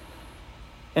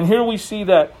 And here we see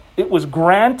that it was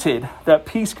granted that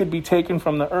peace could be taken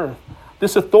from the earth.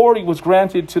 This authority was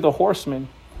granted to the horsemen.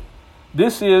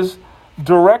 This is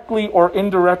directly or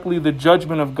indirectly the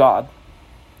judgment of God,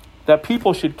 that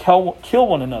people should kill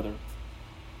one another.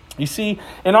 You see,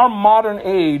 in our modern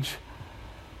age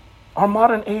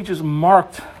is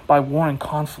marked by war and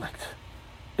conflict.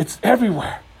 It's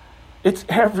everywhere. It's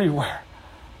everywhere.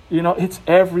 It's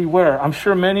everywhere. I'm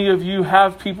sure many of you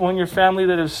have people in your family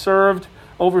that have served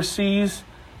overseas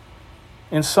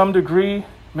in some degree.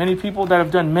 Many people that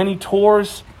have done many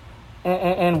tours,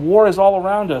 and war is all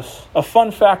around us. A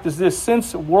fun fact is this: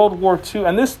 since World War II,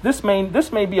 and this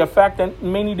may be a fact that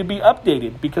may need to be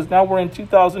updated because now we're in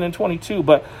 2022,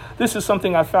 but this is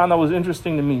something I found that was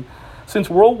interesting to me.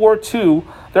 Since World War II,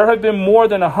 there have been more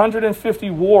than 150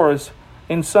 wars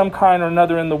in some kind or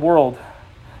another in the world.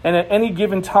 And at any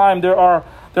given time, there are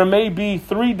There may be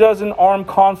 36 armed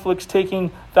conflicts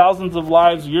taking thousands of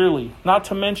lives yearly. Not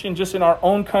to mention just in our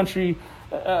own country,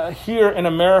 here in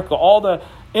America, all the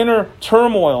inner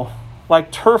turmoil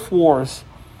like turf wars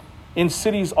in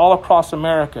cities all across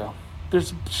America.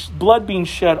 There's blood being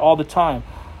shed all the time.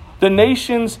 The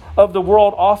nations of the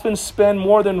world often spend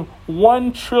more than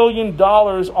 $1 trillion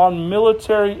on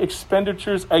military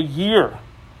expenditures a year.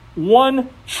 $1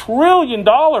 trillion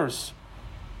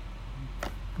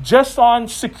just on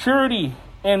security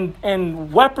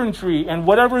and weaponry and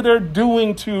whatever they're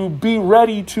doing to be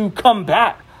ready to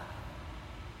combat.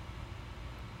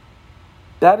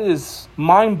 That is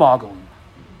mind-boggling.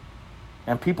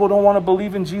 And people don't want to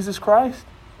believe in Jesus Christ?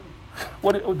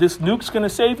 What, this nuke's going to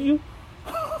save you?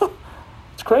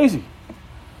 It's crazy.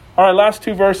 All right, last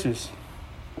two verses.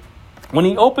 When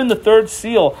he opened the third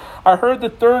seal, I heard the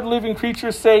third living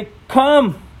creature say,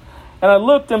 "Come." And I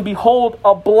looked, and behold,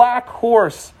 a black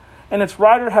horse, and its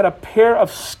rider had a pair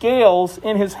of scales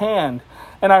in his hand.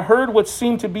 And I heard what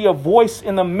seemed to be a voice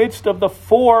in the midst of the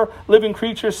four living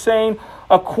creatures saying,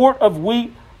 "A quart of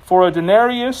wheat for a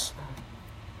denarius,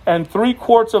 and 3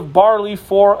 quarts of barley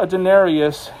for a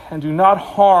denarius, and do not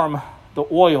harm the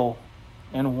oil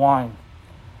and wine."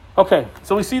 Okay,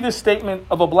 so we see this statement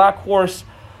of a black horse,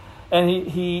 and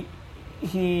he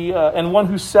and one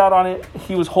who sat on it,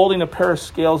 he was holding a pair of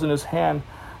scales in his hand.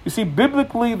 You see,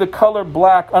 biblically, the color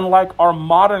black, unlike our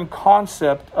modern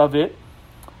concept of it,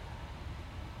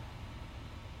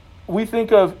 we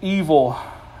think of evil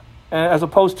as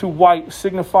opposed to white,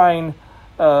 signifying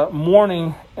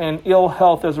mourning and ill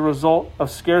health as a result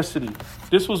of scarcity.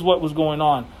 This was what was going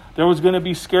on. There was going to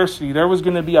be scarcity. There was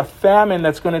going to be a famine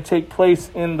that's going to take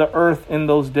place in the earth in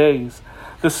those days.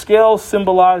 The scales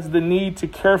symbolize the need to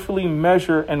carefully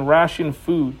measure and ration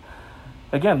food.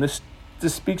 Again, this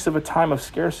speaks of a time of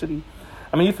scarcity.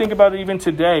 I mean, you think about it even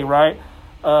today, right?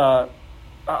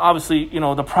 Obviously,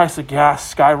 the price of gas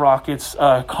skyrockets.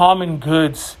 Common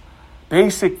goods,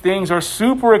 basic things are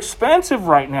super expensive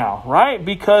right now, right?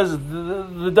 Because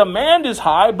the demand is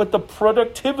high, but the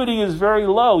productivity is very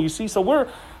low. You see, so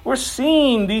we're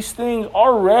seeing these things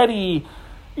already,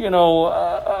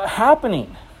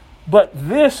 happening. But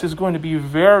this is going to be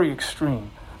very extreme.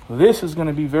 This is going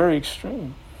to be very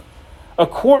extreme. A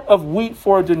quart of wheat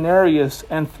for a denarius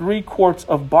and 3 quarts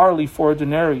of barley for a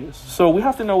denarius. So we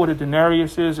have to know what a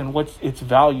denarius is and what's its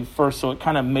value first, so it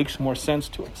kind of makes more sense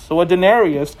to us. So a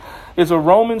denarius is a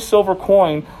Roman silver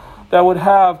coin that would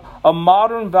have a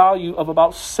modern value of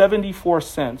about 74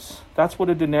 cents. That's what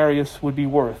a denarius would be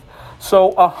worth. So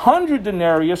 100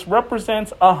 denarius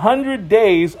represents 100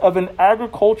 days of an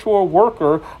agricultural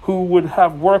worker who would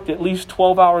have worked at least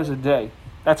 12 hours a day.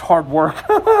 That's hard work.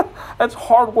 That's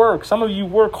hard work. Some of you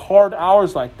work hard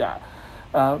hours like that.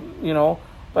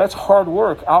 That's hard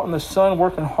work. Out in the sun,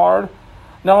 working hard.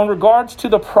 Now, in regards to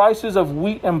the prices of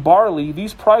wheat and barley,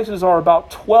 these prices are about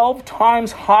 12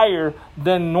 times higher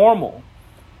than normal.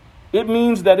 It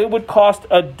means that it would cost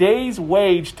a day's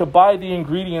wage to buy the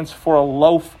ingredients for a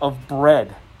loaf of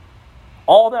bread.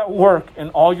 All that work and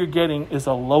all you're getting is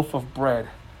a loaf of bread.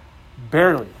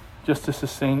 Barely, just to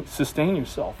sustain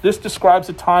yourself. This describes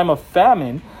a time of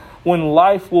famine when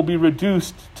life will be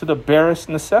reduced to the barest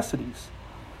necessities.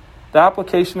 The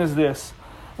application is this.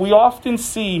 We often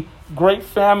see great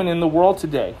famine in the world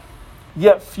today,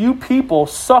 yet few people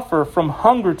suffer from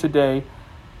hunger today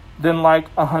than like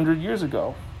 100 years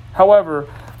ago. However,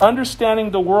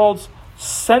 understanding the world's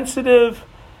sensitive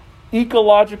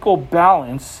ecological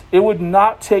balance, it would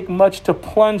not take much to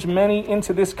plunge many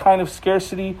into this kind of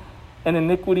scarcity and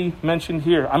iniquity mentioned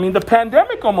here. I mean, the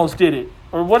pandemic almost did it,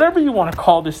 or whatever you want to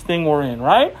call this thing we're in,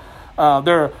 right?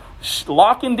 They're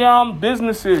locking down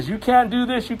businesses. You can't do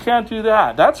this, you can't do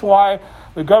that. That's why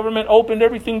the government opened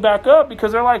everything back up,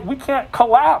 because they're like, we can't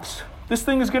collapse. This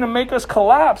thing is going to make us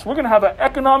collapse. We're going to have an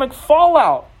economic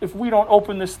fallout if we don't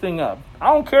open this thing up. I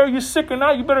don't care if you're sick or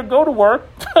not. You better go to work.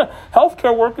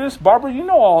 Healthcare workers, Barbara, you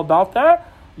know all about that.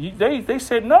 They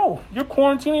said, no, you're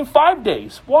quarantining 5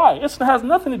 days. Why? It has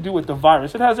nothing to do with the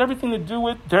virus. It has everything to do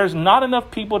with there's not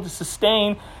enough people to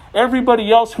sustain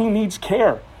everybody else who needs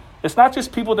care. It's not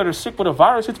just people that are sick with a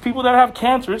virus. It's people that have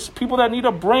cancer. It's people that need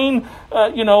a brain,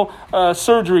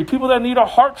 surgery. People that need a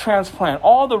heart transplant.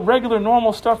 All the regular,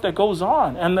 normal stuff that goes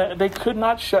on. And they could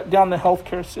not shut down the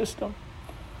healthcare system.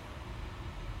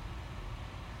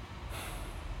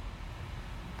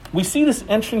 We see this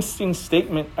interesting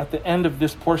statement at the end of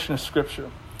this portion of Scripture.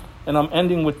 And I'm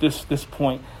ending with this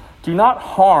point. Do not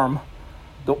harm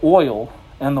the oil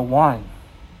and the wine.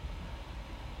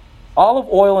 Olive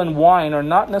oil and wine are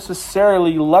not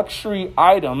necessarily luxury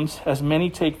items as many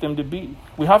take them to be.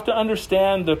 We have to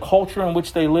understand the culture in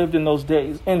which they lived in those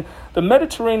days. In the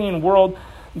Mediterranean world,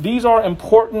 these are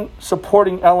important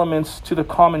supporting elements to the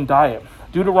common diet.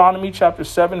 Deuteronomy chapter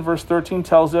 7, verse 13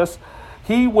 tells us,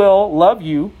 He will love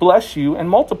you, bless you, and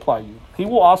multiply you. He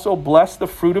will also bless the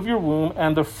fruit of your womb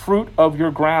and the fruit of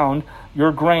your ground,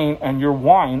 your grain, and your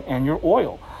wine, and your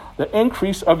oil, the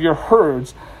increase of your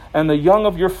herds, and the young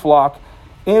of your flock,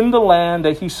 in the land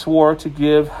that he swore to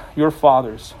give your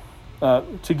fathers,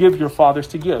 to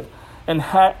give. And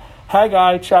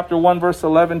Haggai chapter 1, verse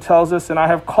 11 tells us, And I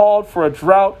have called for a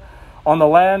drought on the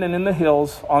land and in the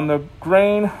hills, on the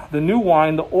grain, the new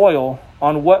wine, the oil,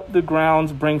 on what the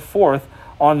grounds bring forth,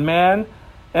 on man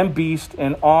and beast,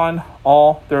 and on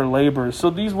all their labors. So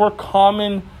these were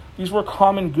common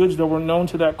goods that were known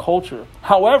to that culture.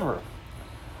 However,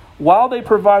 while they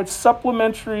provide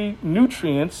supplementary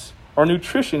nutrition,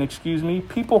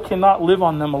 people cannot live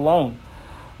on them alone.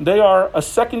 They are a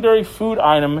secondary food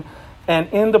item, and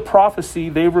in the prophecy,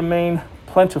 they remain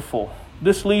plentiful.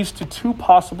 This leads to two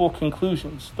possible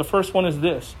conclusions. The first one is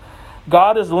this: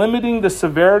 God is limiting the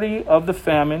severity of the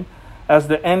famine as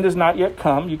the end has not yet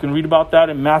come. You can read about that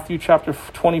in Matthew chapter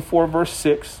 24, verse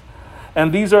 6.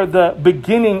 And these are the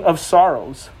beginning of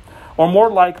sorrows. Or more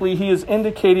likely, he is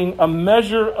indicating a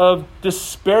measure of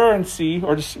disparity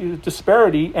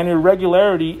and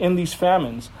irregularity in these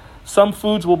famines. Some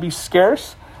foods will be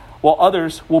scarce, while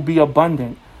others will be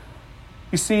abundant.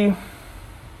 You see,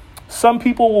 some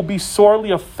people will be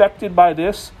sorely affected by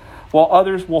this, while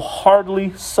others will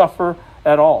hardly suffer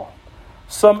at all.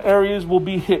 Some areas will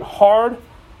be hit hard,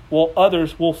 while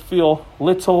others will feel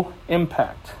little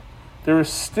impact. There is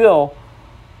still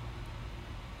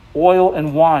oil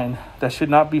and wine that should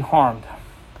not be harmed.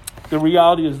 The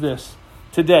reality is this.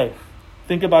 Today,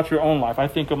 think about your own life. I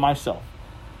think of myself.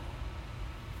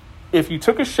 If you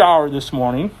took a shower this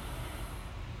morning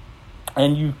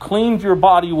and you cleaned your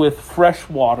body with fresh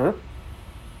water,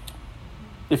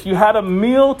 if you had a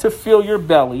meal to fill your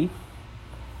belly,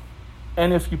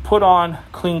 and if you put on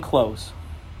clean clothes,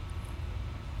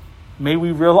 may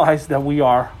we realize that we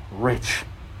are rich.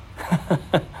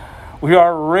 We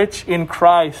are rich in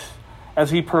Christ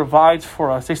as he provides for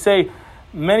us. They say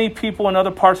many people in other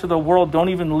parts of the world don't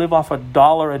even live off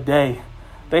 $1 a day.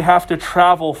 They have to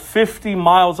travel 50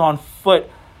 miles on foot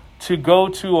to go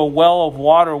to a well of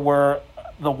water where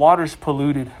the water's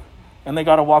polluted. And they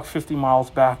got to walk 50 miles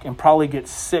back and probably get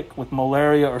sick with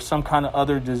malaria or some kind of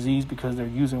other disease because they're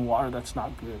using water that's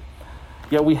not good.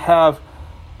 Yet we have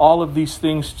all of these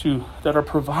things too that are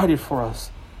provided for us.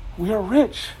 We are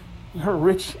rich. We are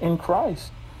rich in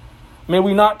Christ. May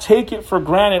we not take it for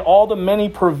granted all the many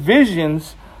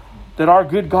provisions that our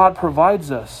good God provides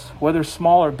us, whether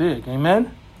small or big.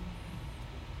 Amen?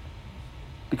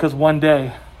 Because one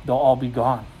day they'll all be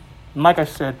gone. And like I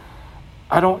said,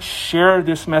 I don't share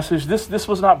this message. This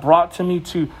was not brought to me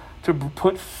to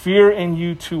put fear in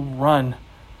you to run.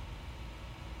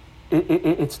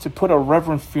 It's to put a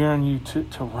reverent fear in you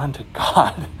to run to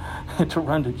God, to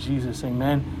run to Jesus.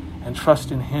 Amen? And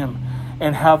trust in him.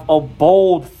 And have a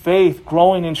bold faith,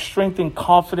 growing in strength and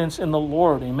confidence in the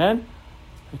Lord. Amen?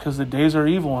 Because the days are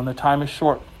evil and the time is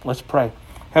short. Let's pray.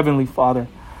 Heavenly Father,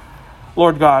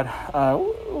 Lord God,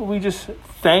 we just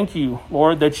thank you,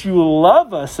 Lord, that you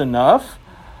love us enough,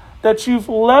 that you've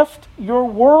left your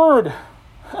word,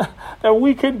 that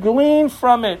we could glean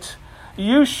from it.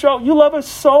 You love us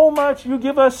so much. You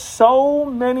give us so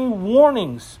many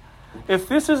warnings. If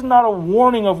this is not a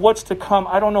warning of what's to come,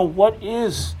 I don't know what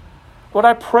is. Lord,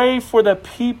 I pray for the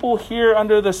people here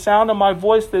under the sound of my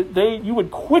voice that you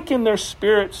would quicken their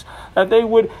spirits, that they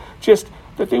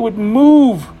would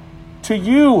move to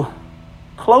you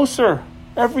closer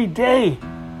every day,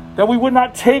 that we would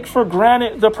not take for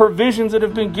granted the provisions that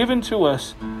have been given to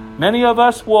us. Many of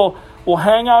us will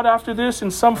hang out after this in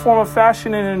some form of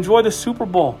fashion and enjoy the Super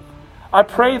Bowl. I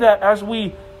pray that as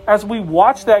we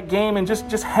watch that game and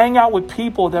just hang out with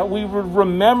people, that we would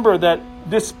remember that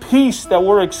this peace that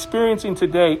we're experiencing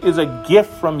today is a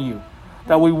gift from you,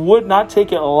 that we would not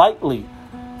take it lightly,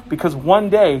 because one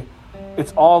day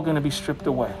it's all going to be stripped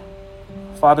away.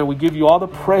 Father, we give you all the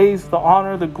praise, the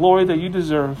honor, the glory that you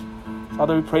deserve.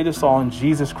 Father, we pray this all in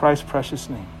Jesus Christ's precious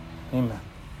name. Amen.